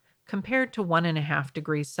Celsius, compared to 1.5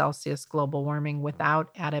 degrees Celsius global warming without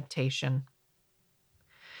adaptation.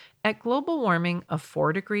 At global warming of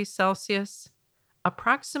 4 degrees Celsius,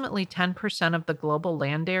 approximately 10% of the global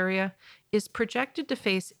land area is projected to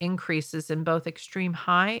face increases in both extreme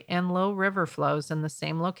high and low river flows in the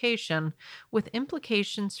same location, with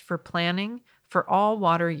implications for planning for all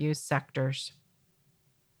water use sectors.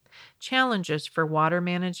 Challenges for water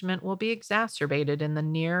management will be exacerbated in the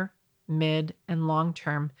near, mid, and long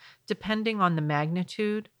term, depending on the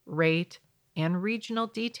magnitude, rate, and regional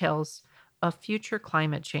details of future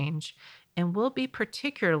climate change, and will be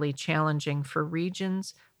particularly challenging for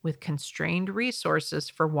regions with constrained resources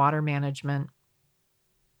for water management.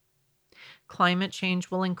 Climate change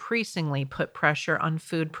will increasingly put pressure on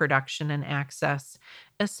food production and access,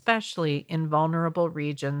 especially in vulnerable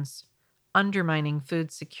regions, undermining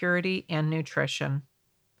food security and nutrition.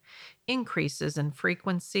 Increases in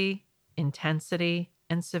frequency, intensity,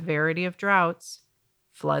 and severity of droughts,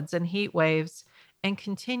 floods and heat waves, and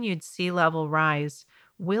continued sea level rise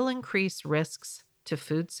will increase risks to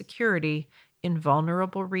food security in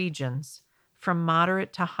vulnerable regions from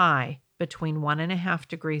moderate to high between 1.5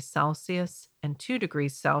 degrees Celsius and 2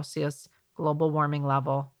 degrees Celsius global warming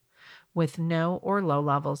level, with no or low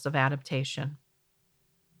levels of adaptation.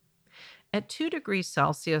 At 2 degrees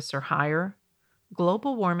Celsius or higher,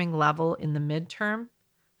 global warming level in the midterm,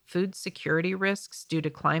 food security risks due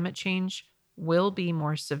to climate change will be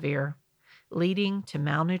more severe, leading to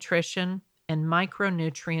malnutrition and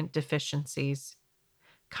micronutrient deficiencies,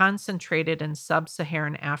 concentrated in sub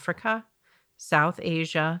Saharan Africa, South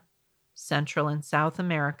Asia, Central and South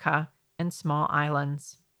America, and small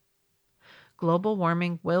islands. Global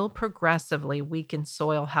warming will progressively weaken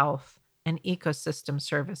soil health and ecosystem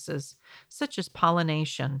services, such as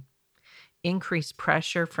pollination, increase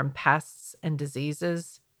pressure from pests and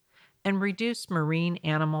diseases, and reduce marine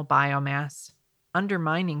animal biomass,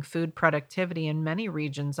 undermining food productivity in many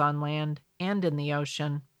regions on land and in the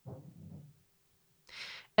ocean.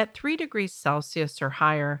 At 3 degrees Celsius or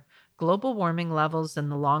higher, global warming levels in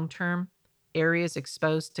the long term, areas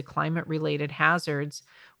exposed to climate related hazards,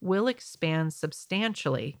 will expand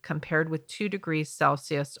substantially compared with 2 degrees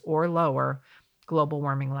Celsius or lower global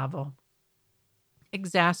warming level,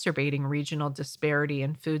 exacerbating regional disparity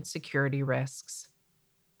and food security risks.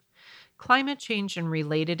 Climate change and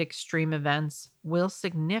related extreme events will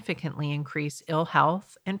significantly increase ill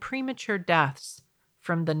health and premature deaths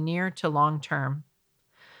from the near to long term.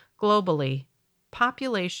 Globally,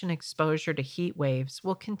 population exposure to heat waves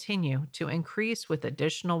will continue to increase with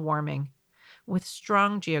additional warming, with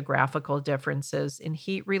strong geographical differences in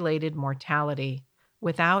heat related mortality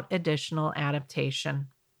without additional adaptation.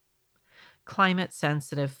 Climate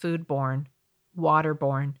sensitive foodborne,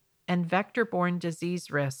 waterborne, and vector borne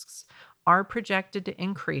disease risks are projected to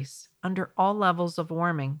increase under all levels of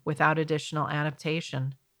warming without additional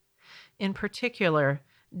adaptation. In particular,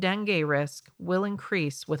 dengue risk will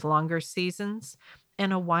increase with longer seasons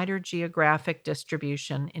and a wider geographic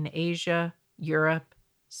distribution in Asia, Europe,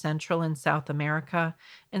 Central and South America,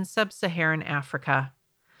 and Sub-Saharan Africa,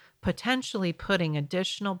 potentially putting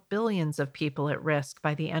additional billions of people at risk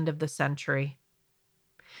by the end of the century.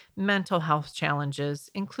 Mental health challenges,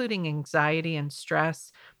 including anxiety and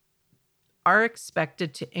stress, are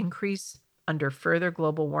expected to increase under further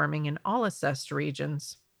global warming in all assessed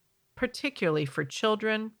regions, particularly for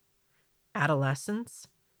children, adolescents,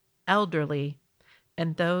 elderly,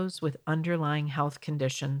 and those with underlying health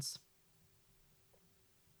conditions.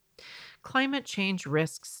 Climate change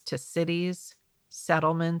risks to cities,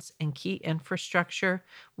 settlements, and key infrastructure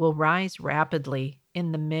will rise rapidly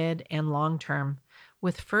in the mid and long term,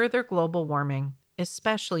 with further global warming,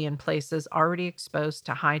 especially in places already exposed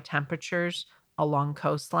to high temperatures along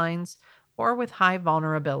coastlines or with high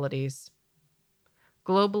vulnerabilities.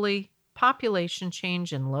 Globally, population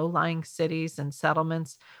change in low lying cities and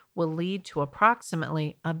settlements will lead to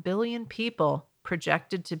approximately a billion people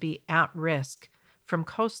projected to be at risk from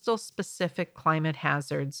coastal specific climate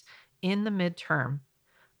hazards in the midterm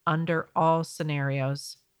under all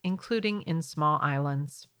scenarios, including in small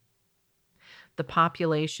islands. The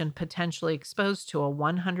population potentially exposed to a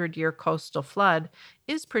 100-year coastal flood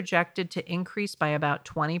is projected to increase by about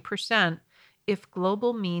 20% if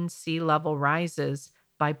global mean sea level rises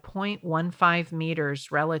by 0.15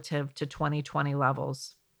 meters relative to 2020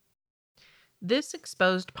 levels. This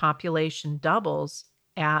exposed population doubles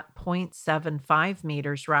at 0.75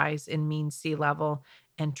 meters rise in mean sea level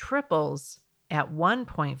and triples at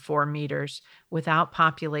 1.4 meters without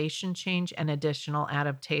population change and additional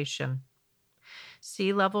adaptation.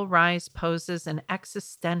 Sea level rise poses an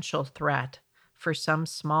existential threat for some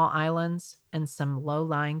small islands and some low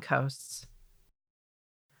lying coasts.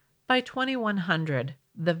 By 2100,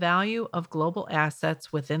 the value of global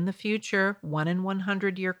assets within the future 1 in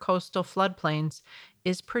 100-year coastal floodplains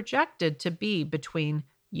is projected to be between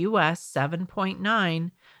US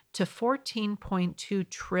 $7.9 to $14.2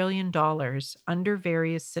 trillion under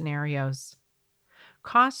various scenarios.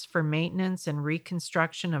 Costs for maintenance and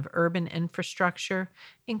reconstruction of urban infrastructure,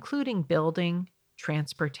 including building,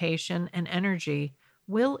 transportation, and energy,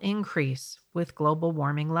 will increase with global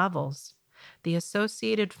warming levels. The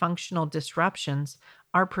associated functional disruptions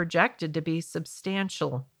are projected to be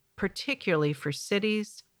substantial, particularly for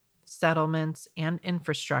cities, settlements, and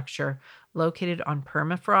infrastructure located on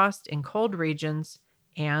permafrost in cold regions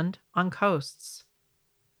and on coasts.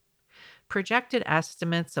 Projected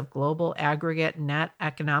estimates of global aggregate net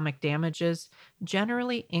economic damages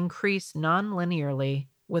generally increase nonlinearly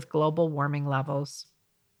with global warming levels.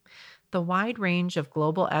 The wide range of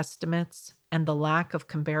global estimates and the lack of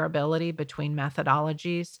comparability between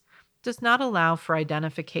methodologies does not allow for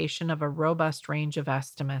identification of a robust range of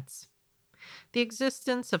estimates. The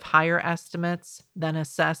existence of higher estimates than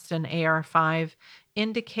assessed in AR5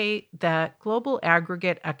 indicate that global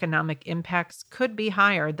aggregate economic impacts could be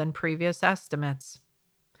higher than previous estimates.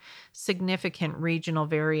 Significant regional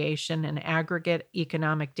variation in aggregate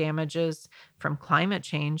economic damages from climate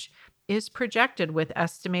change is projected, with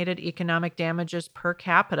estimated economic damages per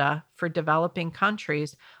capita for developing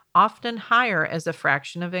countries often higher as a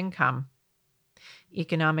fraction of income.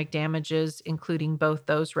 Economic damages, including both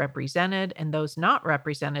those represented and those not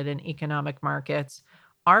represented in economic markets,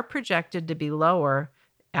 are projected to be lower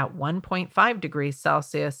at 1.5 degrees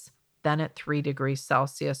Celsius than at 3 degrees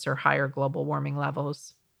Celsius or higher global warming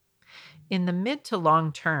levels. In the mid to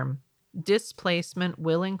long term, displacement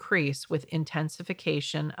will increase with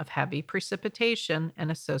intensification of heavy precipitation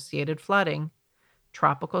and associated flooding,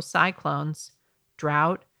 tropical cyclones,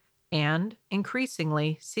 drought, and,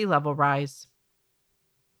 increasingly, sea level rise.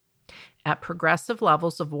 At progressive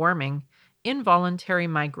levels of warming, involuntary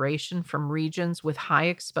migration from regions with high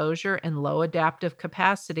exposure and low adaptive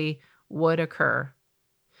capacity would occur.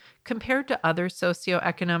 Compared to other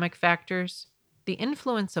socioeconomic factors, the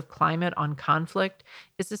influence of climate on conflict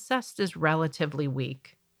is assessed as relatively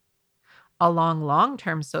weak. Along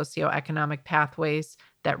long-term socioeconomic pathways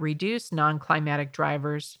that reduce non-climatic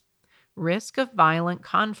drivers, risk of violent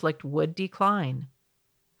conflict would decline.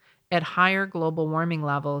 At higher global warming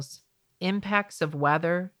levels, impacts of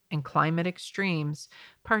weather and climate extremes,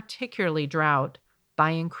 particularly drought,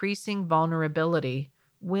 by increasing vulnerability,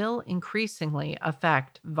 will increasingly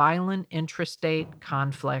affect violent intrastate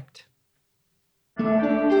conflict.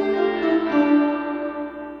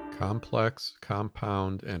 Complex,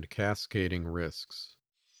 compound, and cascading risks.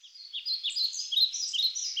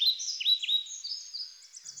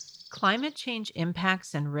 Climate change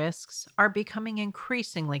impacts and risks are becoming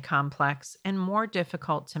increasingly complex and more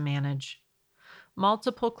difficult to manage.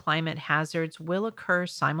 Multiple climate hazards will occur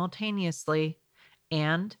simultaneously,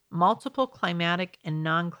 And multiple climatic and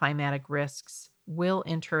non climatic risks will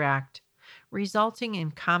interact, resulting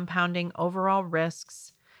in compounding overall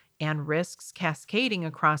risks and risks cascading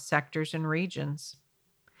across sectors and regions.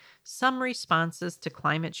 Some responses to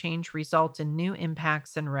climate change result in new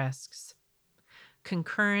impacts and risks.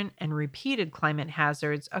 Concurrent and repeated climate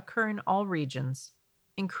hazards occur in all regions,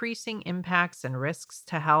 increasing impacts and risks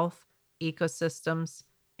to health, ecosystems,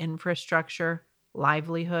 infrastructure,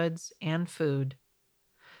 livelihoods, and food.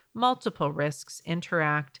 Multiple risks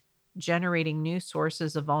interact, generating new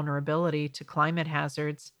sources of vulnerability to climate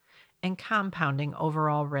hazards and compounding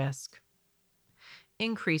overall risk.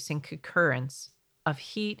 Increasing concurrence of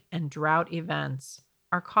heat and drought events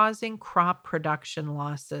are causing crop production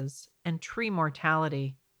losses and tree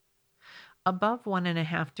mortality. Above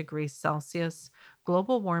 1.5 degrees Celsius,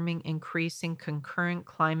 global warming increasing concurrent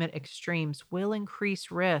climate extremes will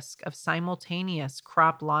increase risk of simultaneous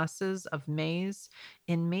crop losses of maize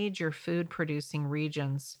in major food producing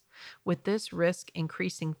regions, with this risk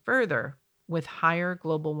increasing further with higher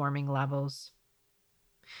global warming levels.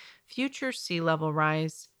 Future sea level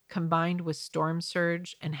rise combined with storm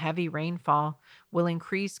surge and heavy rainfall will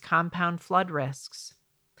increase compound flood risks.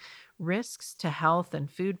 Risks to health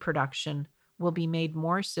and food production will be made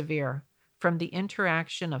more severe from the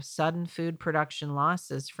interaction of sudden food production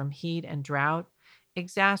losses from heat and drought,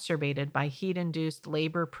 exacerbated by heat induced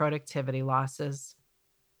labor productivity losses.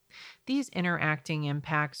 These interacting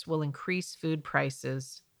impacts will increase food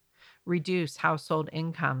prices, reduce household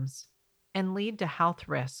incomes, and lead to health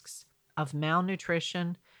risks of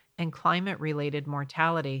malnutrition and climate related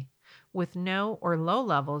mortality, with no or low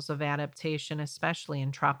levels of adaptation, especially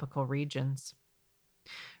in tropical regions.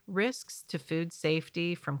 Risks to food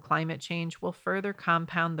safety from climate change will further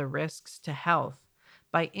compound the risks to health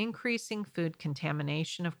by increasing food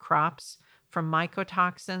contamination of crops from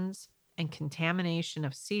mycotoxins and contamination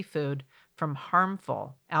of seafood from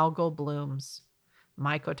harmful algal blooms,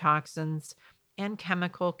 mycotoxins, and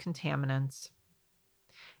chemical contaminants.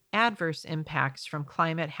 Adverse impacts from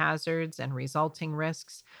climate hazards and resulting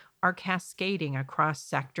risks are cascading across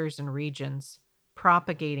sectors and regions,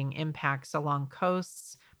 propagating impacts along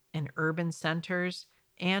coasts and urban centers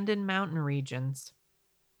and in mountain regions.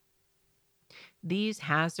 These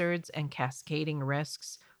hazards and cascading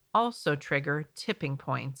risks also trigger tipping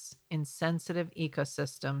points in sensitive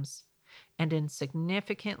ecosystems and in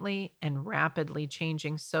significantly and rapidly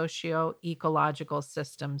changing socio ecological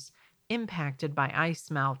systems impacted by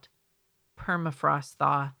ice melt, permafrost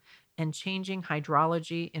thaw, and changing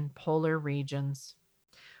hydrology in polar regions.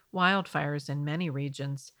 Wildfires in many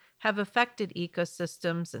regions have affected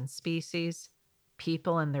ecosystems and species,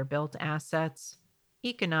 people and their built assets,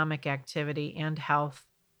 economic activity, and health.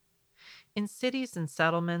 In cities and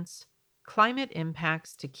settlements, climate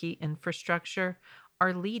impacts to key infrastructure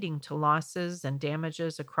are leading to losses and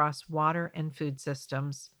damages across water and food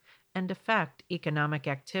systems and affect economic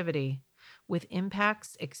activity, with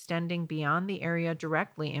impacts extending beyond the area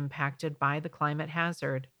directly impacted by the climate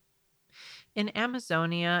hazard. In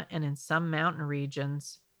Amazonia and in some mountain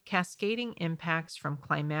regions, cascading impacts from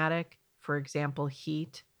climatic, for example,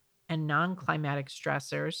 heat, and non climatic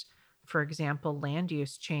stressors, for example, land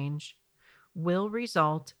use change, will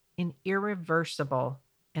result in irreversible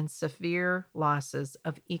and severe losses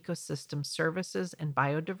of ecosystem services and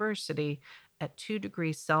biodiversity at 2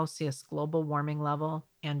 degrees Celsius global warming level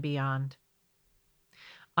and beyond.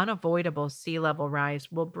 Unavoidable sea level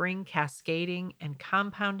rise will bring cascading and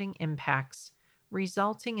compounding impacts,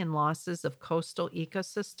 resulting in losses of coastal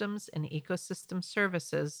ecosystems and ecosystem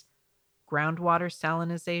services, groundwater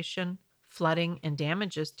salinization, flooding, and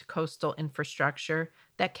damages to coastal infrastructure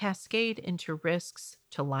that cascade into risks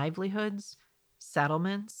to livelihoods,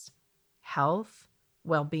 settlements, health,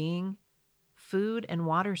 well being, food and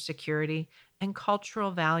water security, and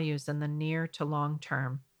cultural values in the near to long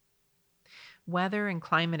term. Weather and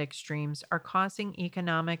climate extremes are causing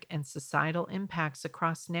economic and societal impacts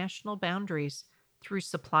across national boundaries through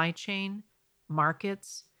supply chain,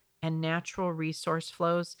 markets, and natural resource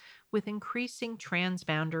flows, with increasing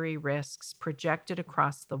transboundary risks projected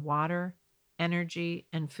across the water, energy,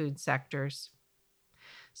 and food sectors.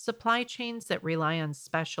 Supply chains that rely on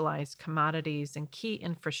specialized commodities and key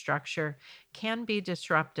infrastructure can be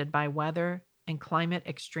disrupted by weather and climate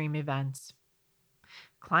extreme events.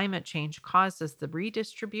 Climate change causes the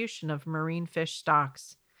redistribution of marine fish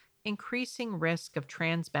stocks, increasing risk of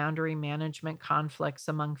transboundary management conflicts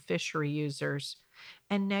among fishery users,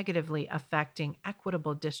 and negatively affecting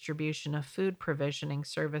equitable distribution of food provisioning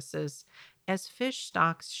services as fish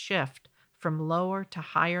stocks shift from lower to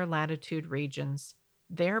higher latitude regions,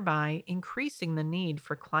 thereby increasing the need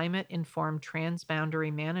for climate informed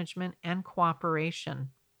transboundary management and cooperation.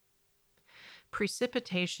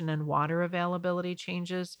 Precipitation and water availability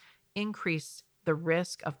changes increase the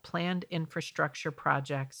risk of planned infrastructure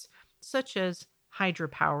projects, such as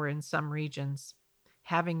hydropower in some regions,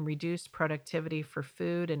 having reduced productivity for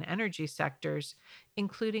food and energy sectors,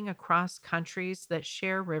 including across countries that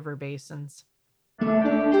share river basins.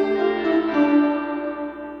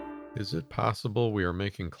 Is it possible we are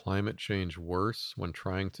making climate change worse when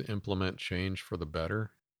trying to implement change for the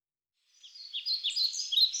better?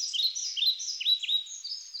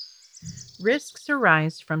 Risks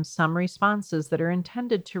arise from some responses that are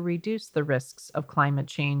intended to reduce the risks of climate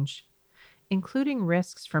change, including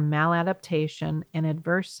risks from maladaptation and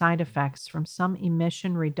adverse side effects from some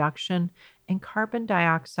emission reduction and carbon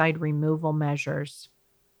dioxide removal measures.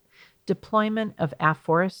 Deployment of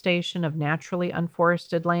afforestation of naturally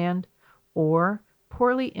unforested land, or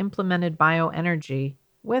poorly implemented bioenergy,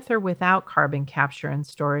 with or without carbon capture and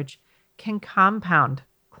storage, can compound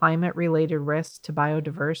climate related risks to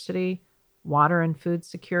biodiversity, water and food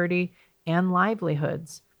security, and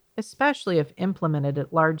livelihoods, especially if implemented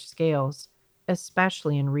at large scales,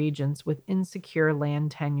 especially in regions with insecure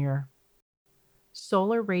land tenure.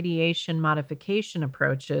 Solar radiation modification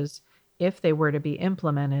approaches, if they were to be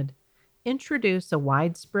implemented, introduce a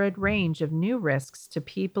widespread range of new risks to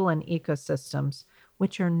people and ecosystems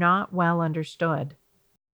which are not well understood.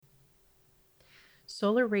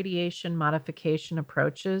 Solar radiation modification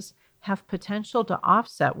approaches have potential to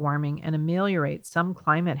offset warming and ameliorate some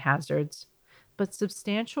climate hazards, but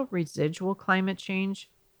substantial residual climate change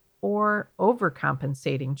or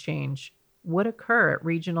overcompensating change would occur at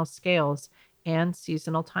regional scales and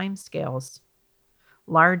seasonal timescales.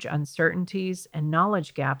 Large uncertainties and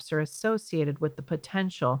knowledge gaps are associated with the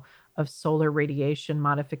potential of solar radiation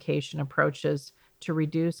modification approaches to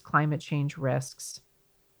reduce climate change risks.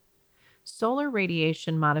 Solar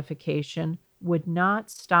radiation modification would not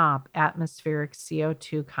stop atmospheric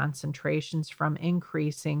CO2 concentrations from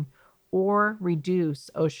increasing or reduce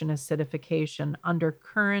ocean acidification under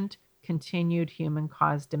current continued human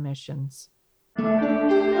caused emissions.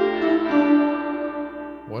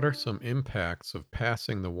 What are some impacts of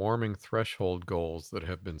passing the warming threshold goals that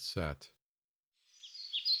have been set?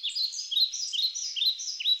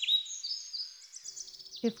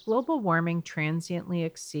 If global warming transiently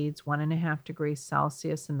exceeds 1.5 degrees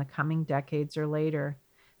Celsius in the coming decades or later,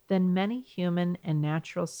 then many human and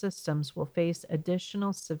natural systems will face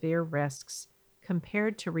additional severe risks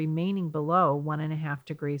compared to remaining below 1.5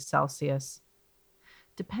 degrees Celsius.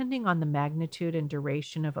 Depending on the magnitude and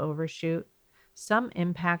duration of overshoot, some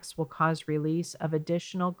impacts will cause release of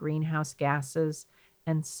additional greenhouse gases,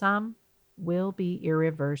 and some will be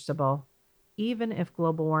irreversible, even if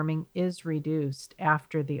global warming is reduced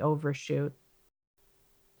after the overshoot.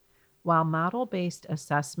 While model based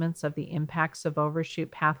assessments of the impacts of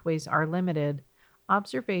overshoot pathways are limited,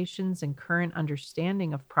 observations and current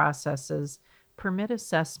understanding of processes permit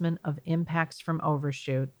assessment of impacts from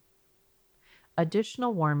overshoot.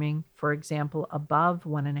 Additional warming, for example, above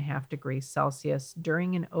 1.5 degrees Celsius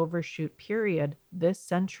during an overshoot period this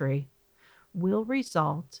century, will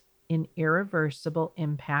result in irreversible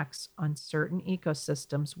impacts on certain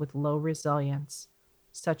ecosystems with low resilience,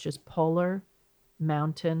 such as polar,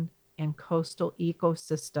 mountain, and coastal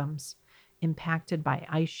ecosystems impacted by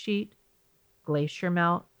ice sheet, glacier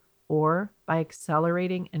melt, or by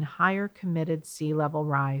accelerating and higher committed sea level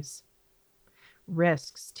rise.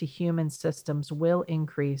 Risks to human systems will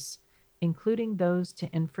increase, including those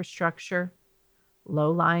to infrastructure,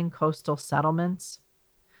 low lying coastal settlements,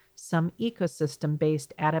 some ecosystem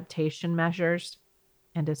based adaptation measures,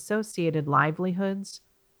 and associated livelihoods,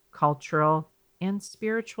 cultural, and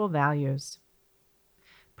spiritual values.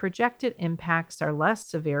 Projected impacts are less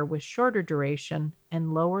severe with shorter duration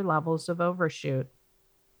and lower levels of overshoot.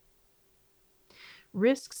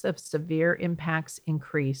 Risks of severe impacts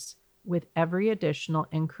increase with every additional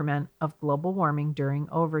increment of global warming during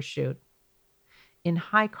overshoot. In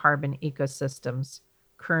high carbon ecosystems,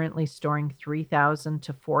 currently storing 3,000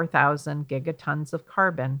 to 4,000 gigatons of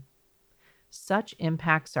carbon, such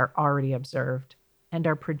impacts are already observed and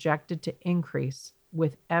are projected to increase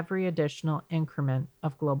with every additional increment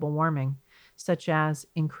of global warming, such as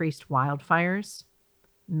increased wildfires,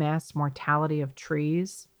 mass mortality of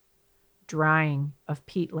trees, drying of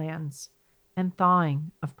peatlands, and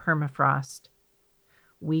thawing of permafrost,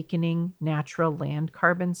 weakening natural land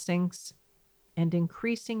carbon sinks, and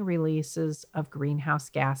increasing releases of greenhouse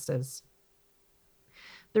gases.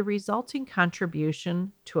 The resulting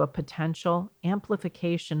contribution to a potential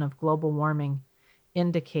amplification of global warming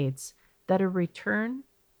indicates that a return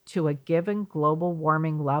to a given global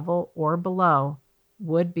warming level or below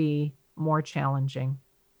would be more challenging.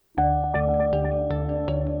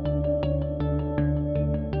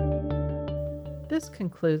 This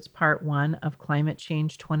concludes Part 1 of Climate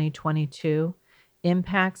Change 2022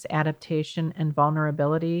 Impacts, Adaptation, and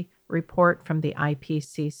Vulnerability report from the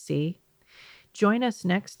IPCC. Join us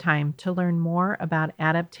next time to learn more about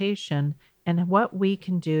adaptation and what we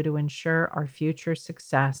can do to ensure our future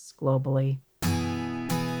success globally.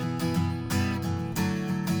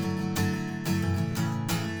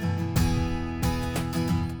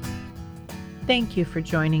 Thank you for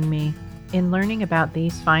joining me in learning about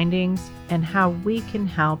these findings and how we can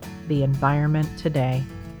help the environment today.